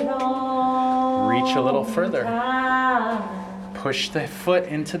 reach a little further. Push the foot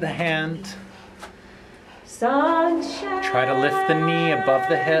into the hand. Try to lift the knee above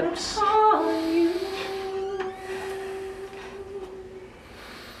the hips.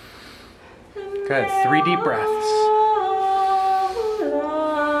 Good, 3 deep breaths.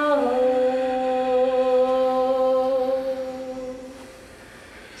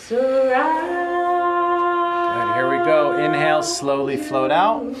 Good, here we go. Inhale, slowly float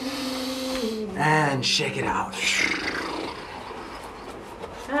out. And shake it out.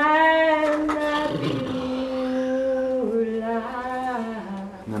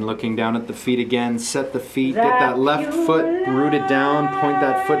 And then looking down at the feet again, set the feet, get that left foot rooted down, point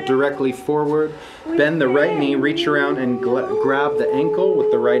that foot directly forward, bend the right knee, reach around and grab the ankle with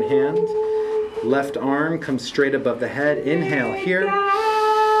the right hand. Left arm comes straight above the head. Inhale here.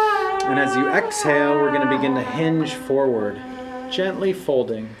 And as you exhale, we're going to begin to hinge forward, gently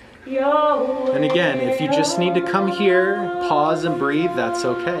folding. And again, if you just need to come here, pause and breathe, that's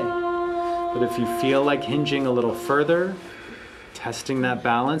okay. But if you feel like hinging a little further, testing that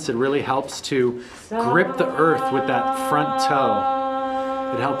balance, it really helps to grip the earth with that front toe.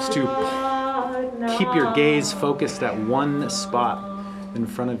 It helps to keep your gaze focused at one spot in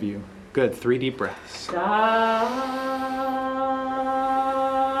front of you. Good, 3 deep breaths.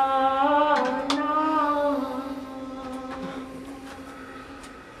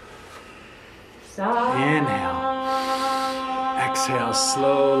 Inhale. Exhale,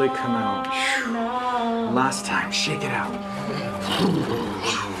 slowly come out. Last time, shake it out.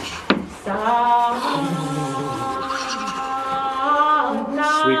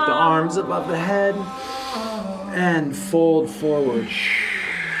 Sweep the arms above the head and fold forward.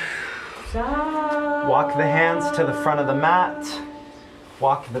 Walk the hands to the front of the mat.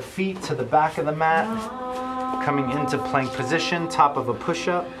 Walk the feet to the back of the mat. Coming into plank position, top of a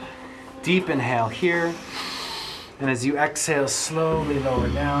push-up. Deep inhale here. And as you exhale, slowly lower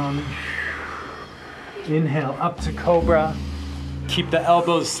down. Inhale up to cobra. Keep the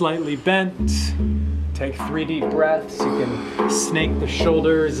elbows slightly bent. Take 3 deep breaths. You can snake the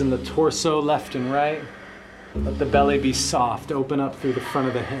shoulders and the torso left and right. Let the belly be soft. Open up through the front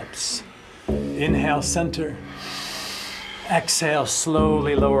of the hips. Inhale, center. Exhale,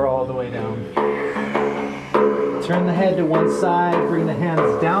 slowly lower all the way down. Turn the head to one side. Bring the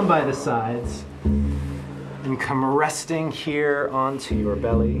hands down by the sides. And come resting here onto your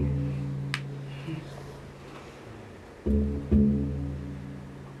belly.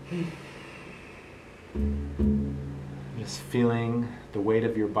 Feeling the weight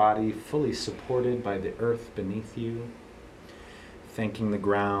of your body fully supported by the earth beneath you. Thanking the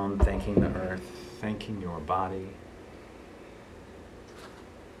ground, thanking the earth, thanking your body.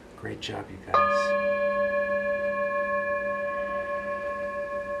 Great job, you guys.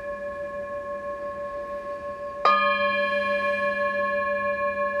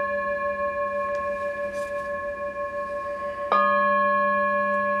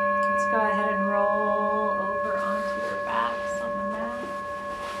 Let's go ahead and roll over onto your backs on the mat.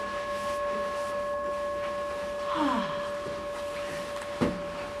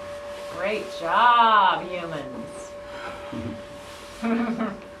 Great job, humans.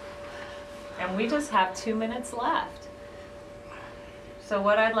 And we just have 2 minutes left. So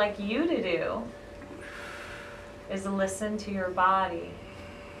what I'd like you to do is listen to your body.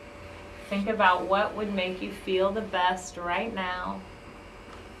 Think about what would make you feel the best right now,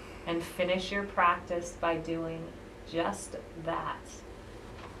 and finish your practice by doing just that.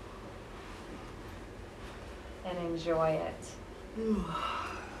 And enjoy it.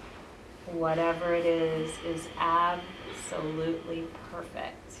 Whatever it is absolutely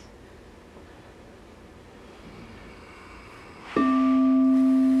perfect.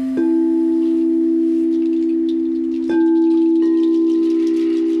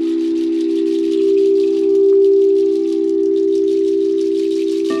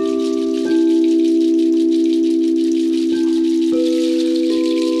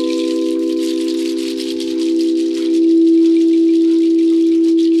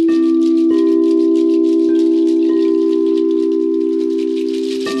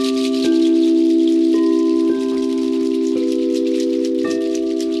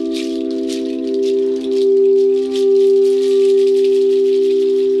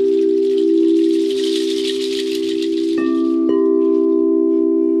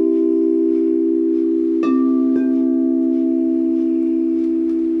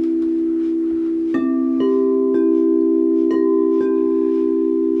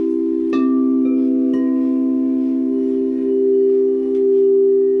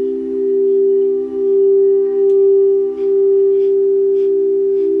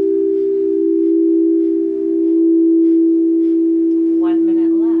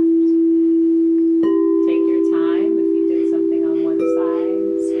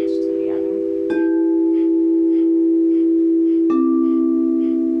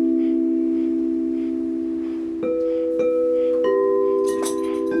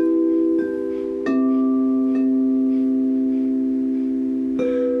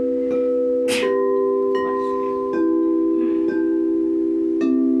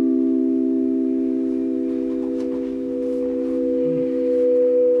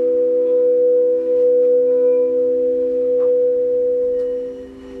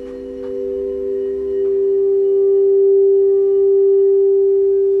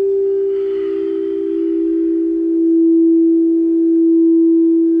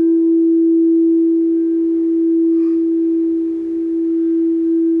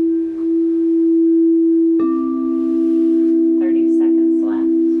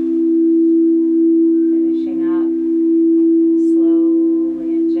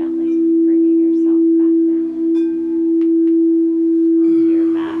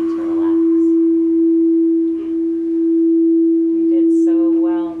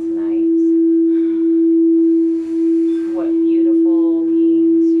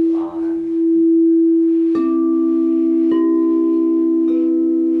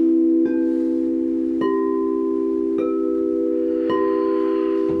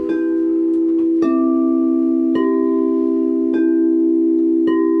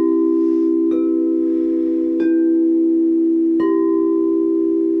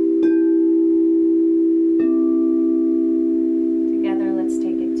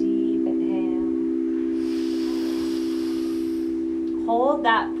 Hold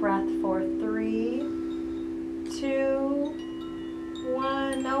that breath for 3, 2,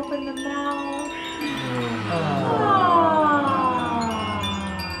 1. Open the mouth.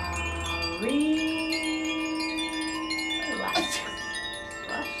 Relax.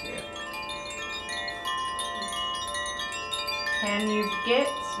 Bless you. Can you get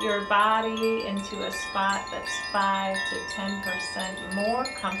your body into a spot that's 5 to 10% more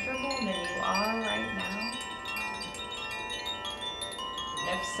comfortable than you are right now?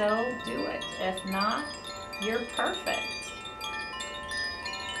 If so, do it. If not, you're perfect.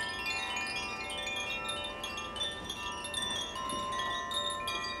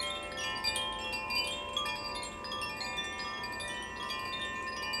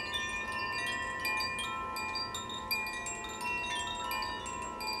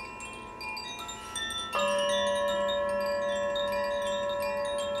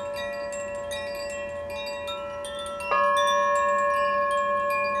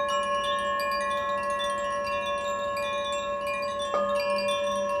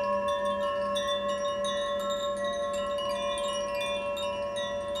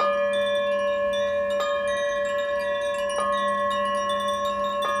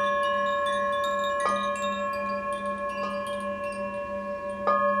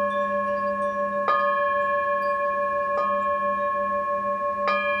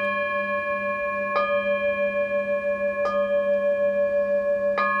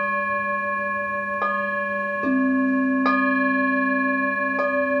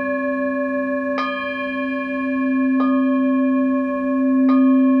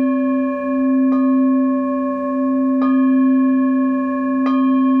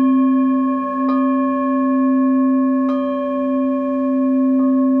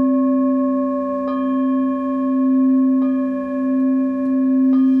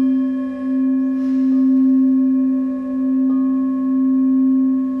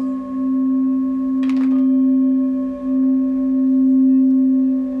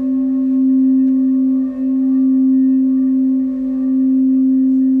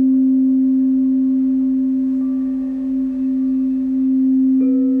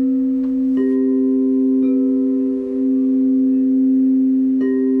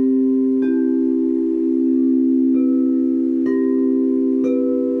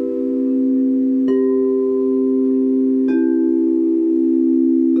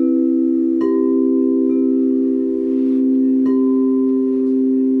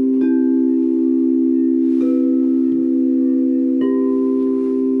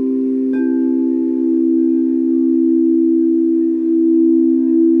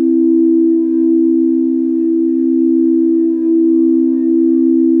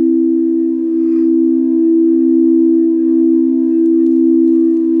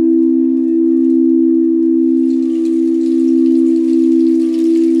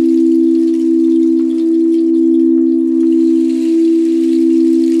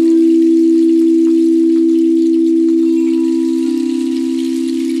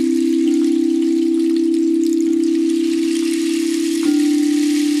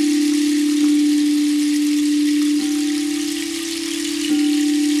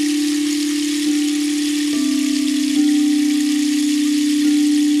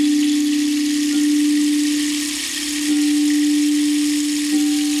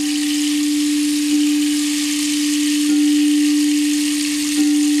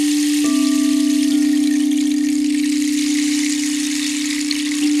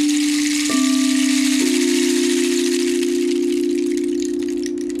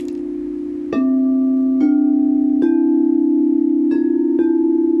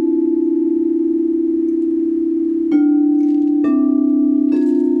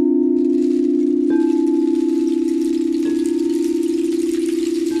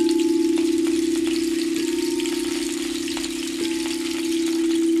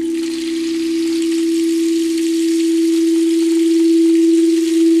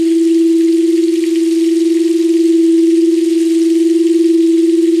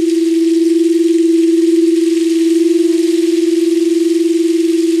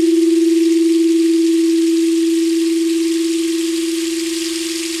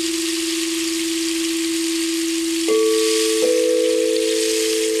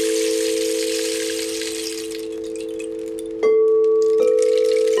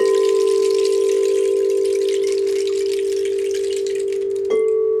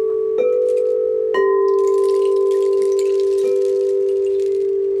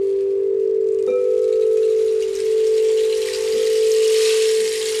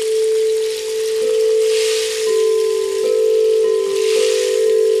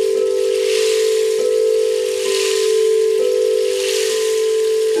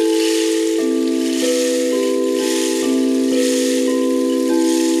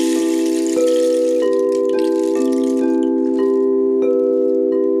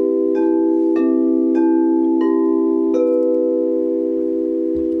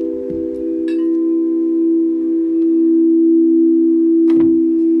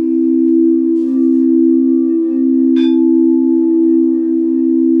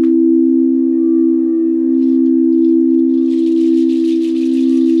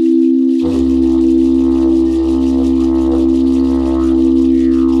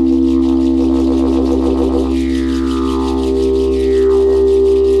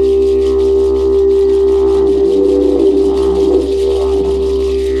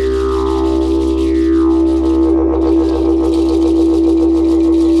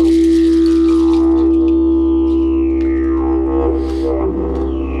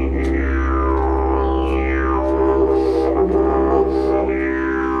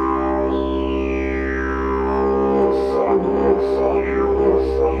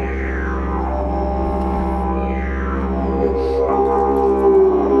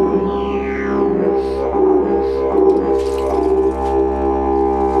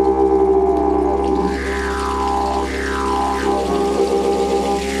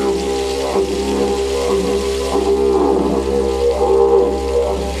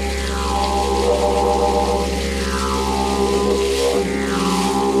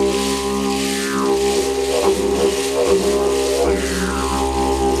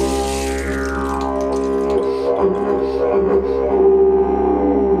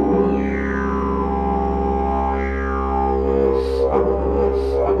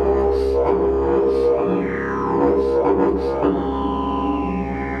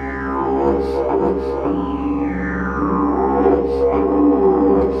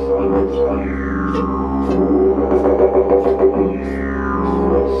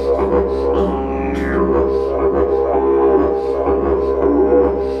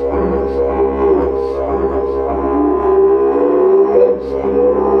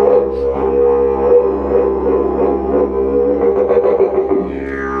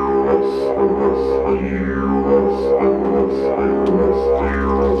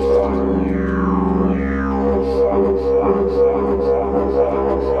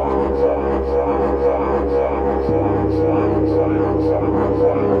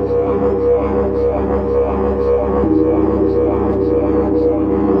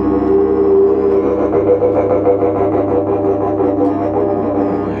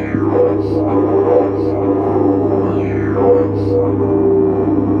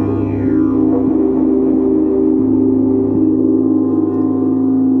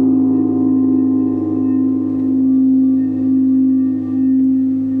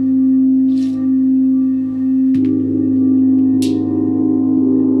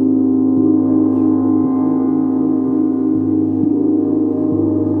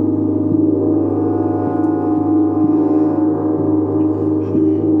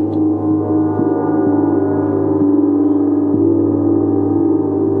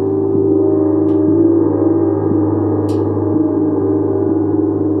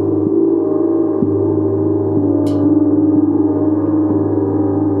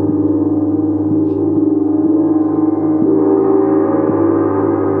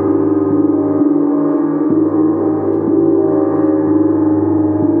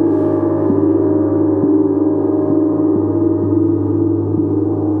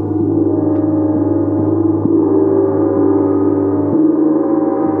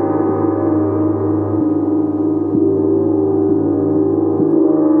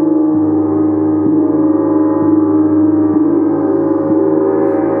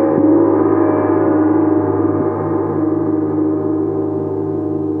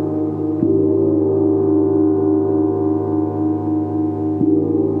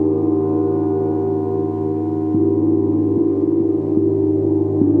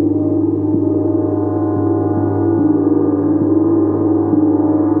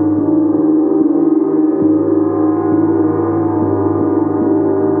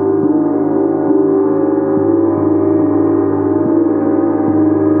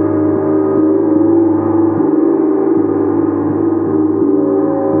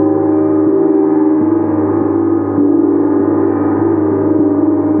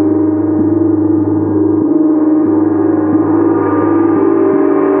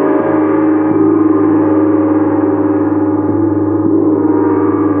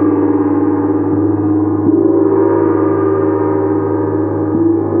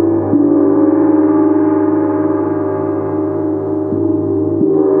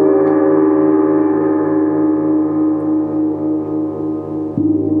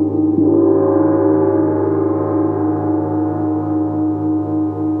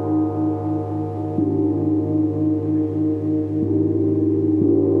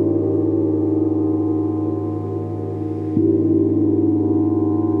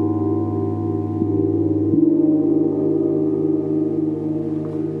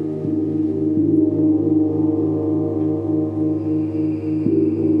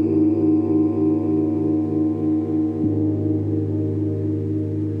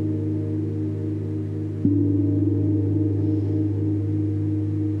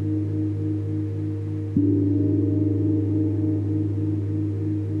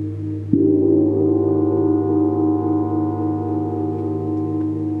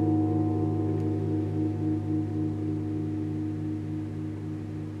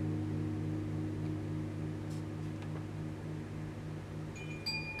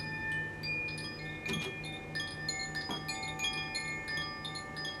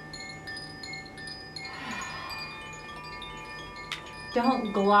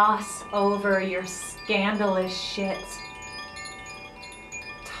 Don't gloss over your scandalous shit.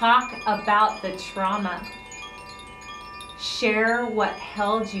 Talk about the trauma. Share what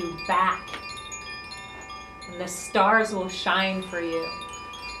held you back. And the stars will shine for you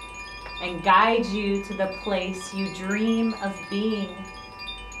and guide you to the place you dream of being.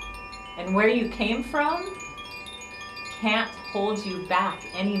 And where you came from can't hold you back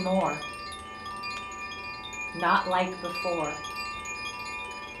anymore. Not like before.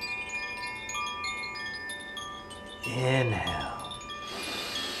 Inhale.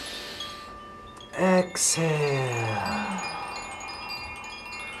 Exhale.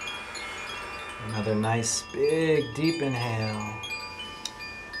 Another nice big deep inhale.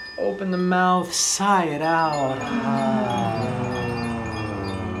 Open the mouth, sigh it out.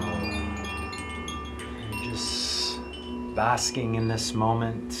 You're just basking in this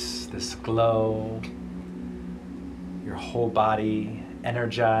moment, this glow. Your whole body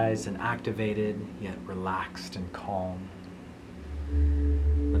energized and activated, yet relaxed and calm.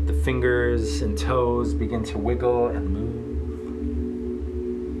 Let the fingers and toes begin to wiggle and move.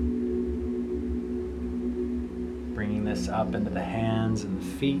 Bringing this up into the hands and the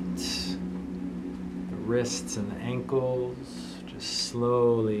feet, the wrists and the ankles. Just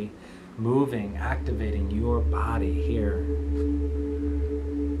slowly moving, activating your body here.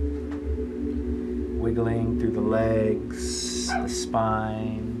 Wiggling through the legs, the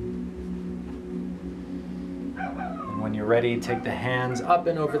spine. And when you're ready, take the hands up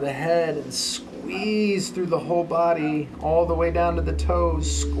and over the head and squeeze through the whole body, all the way down to the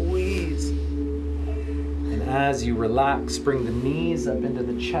toes. Squeeze. And as you relax, bring the knees up into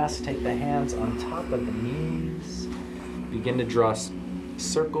the chest. Take the hands on top of the knees. Begin to draw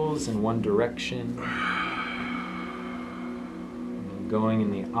circles in one direction. And then going in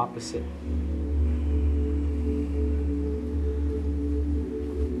the opposite.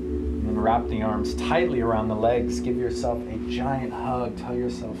 Wrap the arms tightly around the legs. Give yourself a giant hug. Tell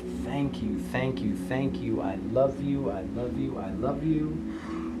yourself, thank you, thank you, thank you. I love you, I love you, I love you.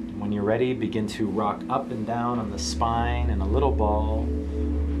 And when you're ready, begin to rock up and down on the spine in a little ball,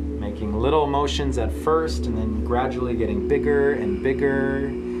 making little motions at first and then gradually getting bigger and bigger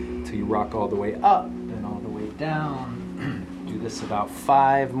until you rock all the way up and all the way down. Do this about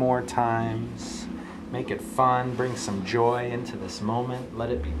 5 more times. Make it fun, bring some joy into this moment,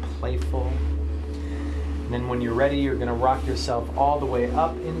 let it be playful. And then when you're ready, you're gonna rock yourself all the way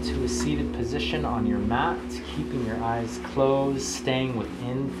up into a seated position on your mat, keeping your eyes closed, staying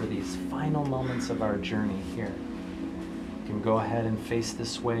within for these final moments of our journey here. You can go ahead and face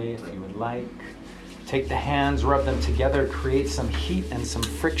this way if you would like. Take the hands, rub them together, create some heat and some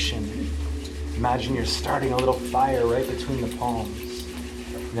friction. Imagine you're starting a little fire right between the palms.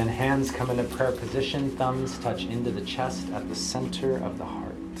 Then hands come into prayer position, thumbs touch into the chest at the center of the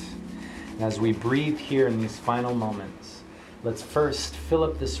heart. And as we breathe here in these final moments, let's first fill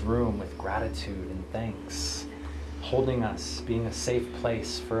up this room with gratitude and thanks, holding us, being a safe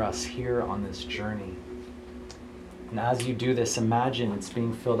place for us here on this journey. And as you do this, imagine it's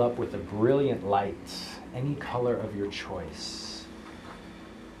being filled up with a brilliant light, any color of your choice.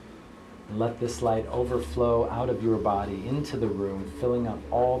 Let this light overflow out of your body into the room, filling up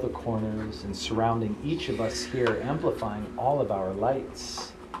all the corners and surrounding each of us here, amplifying all of our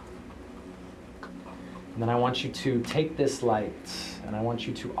lights. And then I want you to take this light and I want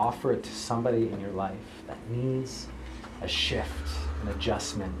you to offer it to somebody in your life that needs a shift, an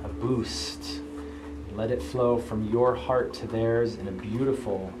adjustment, a boost. Let it flow from your heart to theirs in a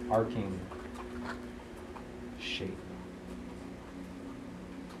beautiful arcing shape.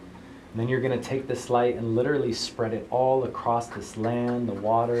 And then you're going to take this light and literally spread it all across this land, the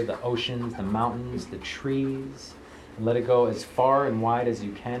water, the oceans, the mountains, the trees, and let it go as far and wide as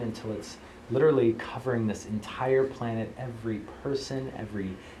you can until it's literally covering this entire planet, every person,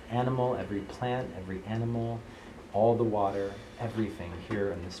 every animal, every plant, every animal, all the water, everything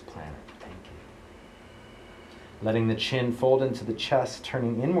here on this planet. Thank you. Letting the chin fold into the chest,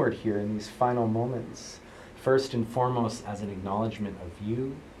 turning inward here in these final moments, first and foremost as an acknowledgement of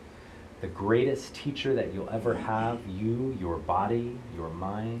you, the greatest teacher that you'll ever have, you, your body, your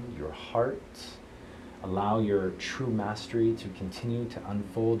mind, your heart. Allow your true mastery to continue to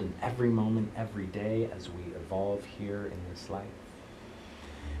unfold in every moment, every day as we evolve here in this life.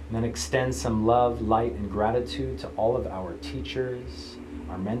 And then extend some love, light, and gratitude to all of our teachers,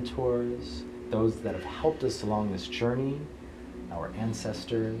 our mentors, those that have helped us along this journey, our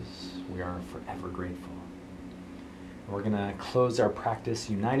ancestors. We are forever grateful. We're going to close our practice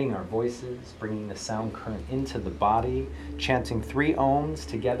uniting our voices, bringing the sound current into the body, chanting 3 ohms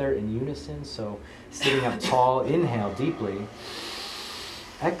together in unison. So sitting up tall, inhale deeply,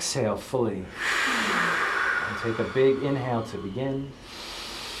 exhale fully, and take a big inhale to begin.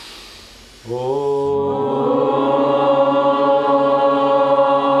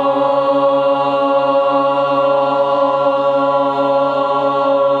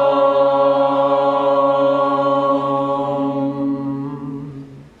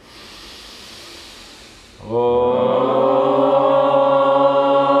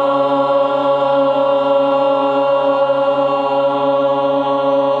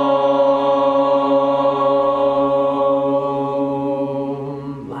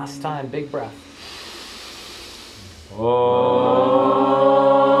 Big breath.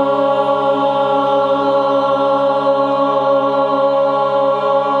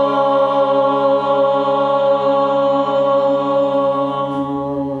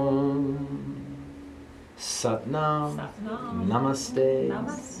 Satnam,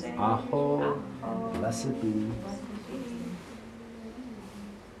 Namaste, Aho, blessed be.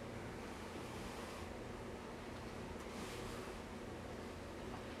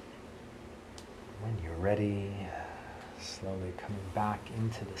 When you're ready, slowly coming back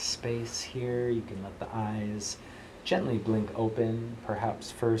into the space here, you can let the eyes gently blink open,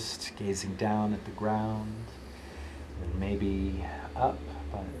 perhaps first gazing down at the ground, and maybe up,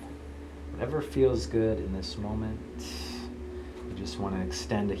 but whatever feels good in this moment. We just want to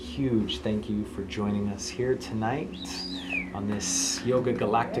extend a huge thank you for joining us here tonight on this Yoga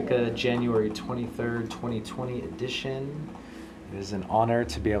Galactica January 23rd, 2020 edition. It is an honor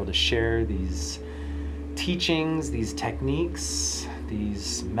to be able to share these teachings, these techniques,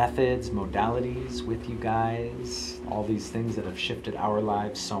 these methods, modalities with you guys, all these things that have shifted our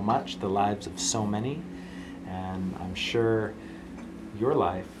lives so much, the lives of so many, and I'm sure your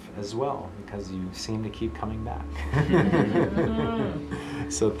life as well, because you seem to keep coming back.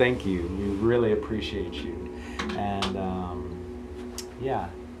 So thank you. We really appreciate you. And yeah,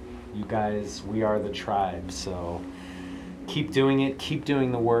 you guys, we are the tribe. So keep doing it, keep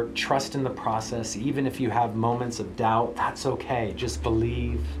doing the work, trust in the process. Even if you have moments of doubt, that's okay. Just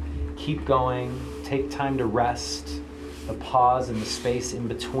believe, keep going, take time to rest. The pause and the space in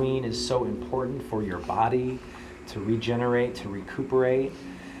between is so important for your body to regenerate, to recuperate,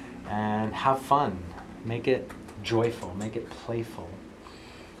 and have fun. Make it joyful, make it playful.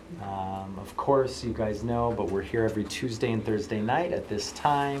 Of course, you guys know, but we're here every Tuesday and Thursday night at this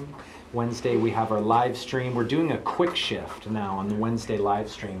time. Wednesday, we have our live stream. We're doing a quick shift now on the Wednesday live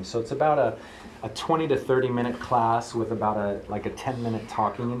stream. So it's about a 20 to 30 minute class with about a 10-minute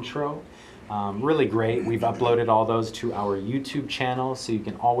talking intro. Really great. We've uploaded all those to our YouTube channel, so you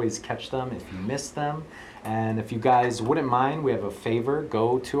can always catch them if you miss them. And if you guys wouldn't mind, we have a favor.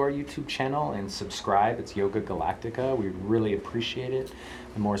 Go to our YouTube channel and subscribe. It's Yoga Galactica. We really appreciate it.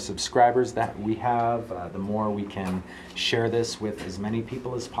 The more subscribers that we have, the more we can share this with as many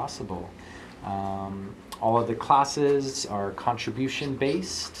people as possible. All of the classes are contribution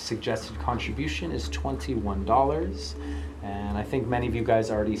based. Suggested contribution is $21. And I think many of you guys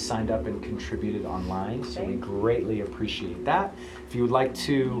already signed up and contributed online, so we greatly appreciate that. If you would like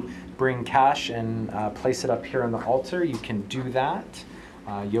to bring cash and place it up here on the altar, you can do that.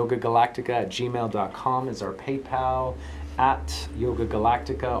 yogagalactica@gmail.com is our PayPal. @Yoga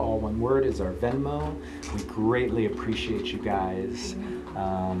Galactica, all one word, is our Venmo. We greatly appreciate you guys.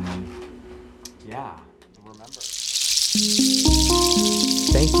 Yeah, remember.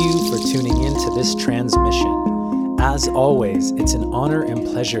 Thank you for tuning in to this transmission. As always, it's an honor and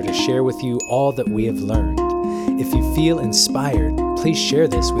pleasure to share with you all that we have learned. If you feel inspired, please share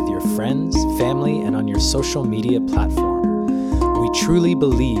this with your friends, family, and on your social media platform. We truly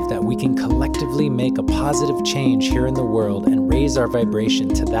believe that we can collectively make a positive change here in the world and raise our vibration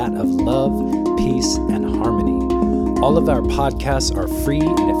to that of love, peace, and harmony. All of our podcasts are free,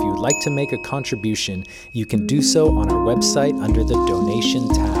 and if you'd like to make a contribution, you can do so on our website under the donation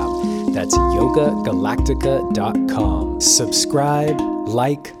tab. That's yogagalactica.com. Subscribe,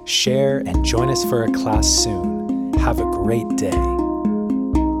 like, share, and join us for a class soon. Have a great day.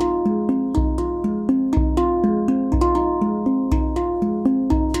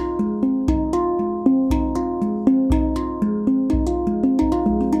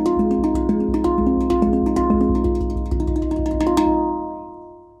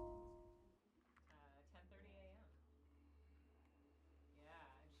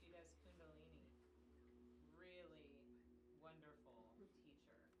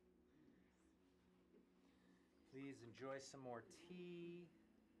 Please enjoy some more tea.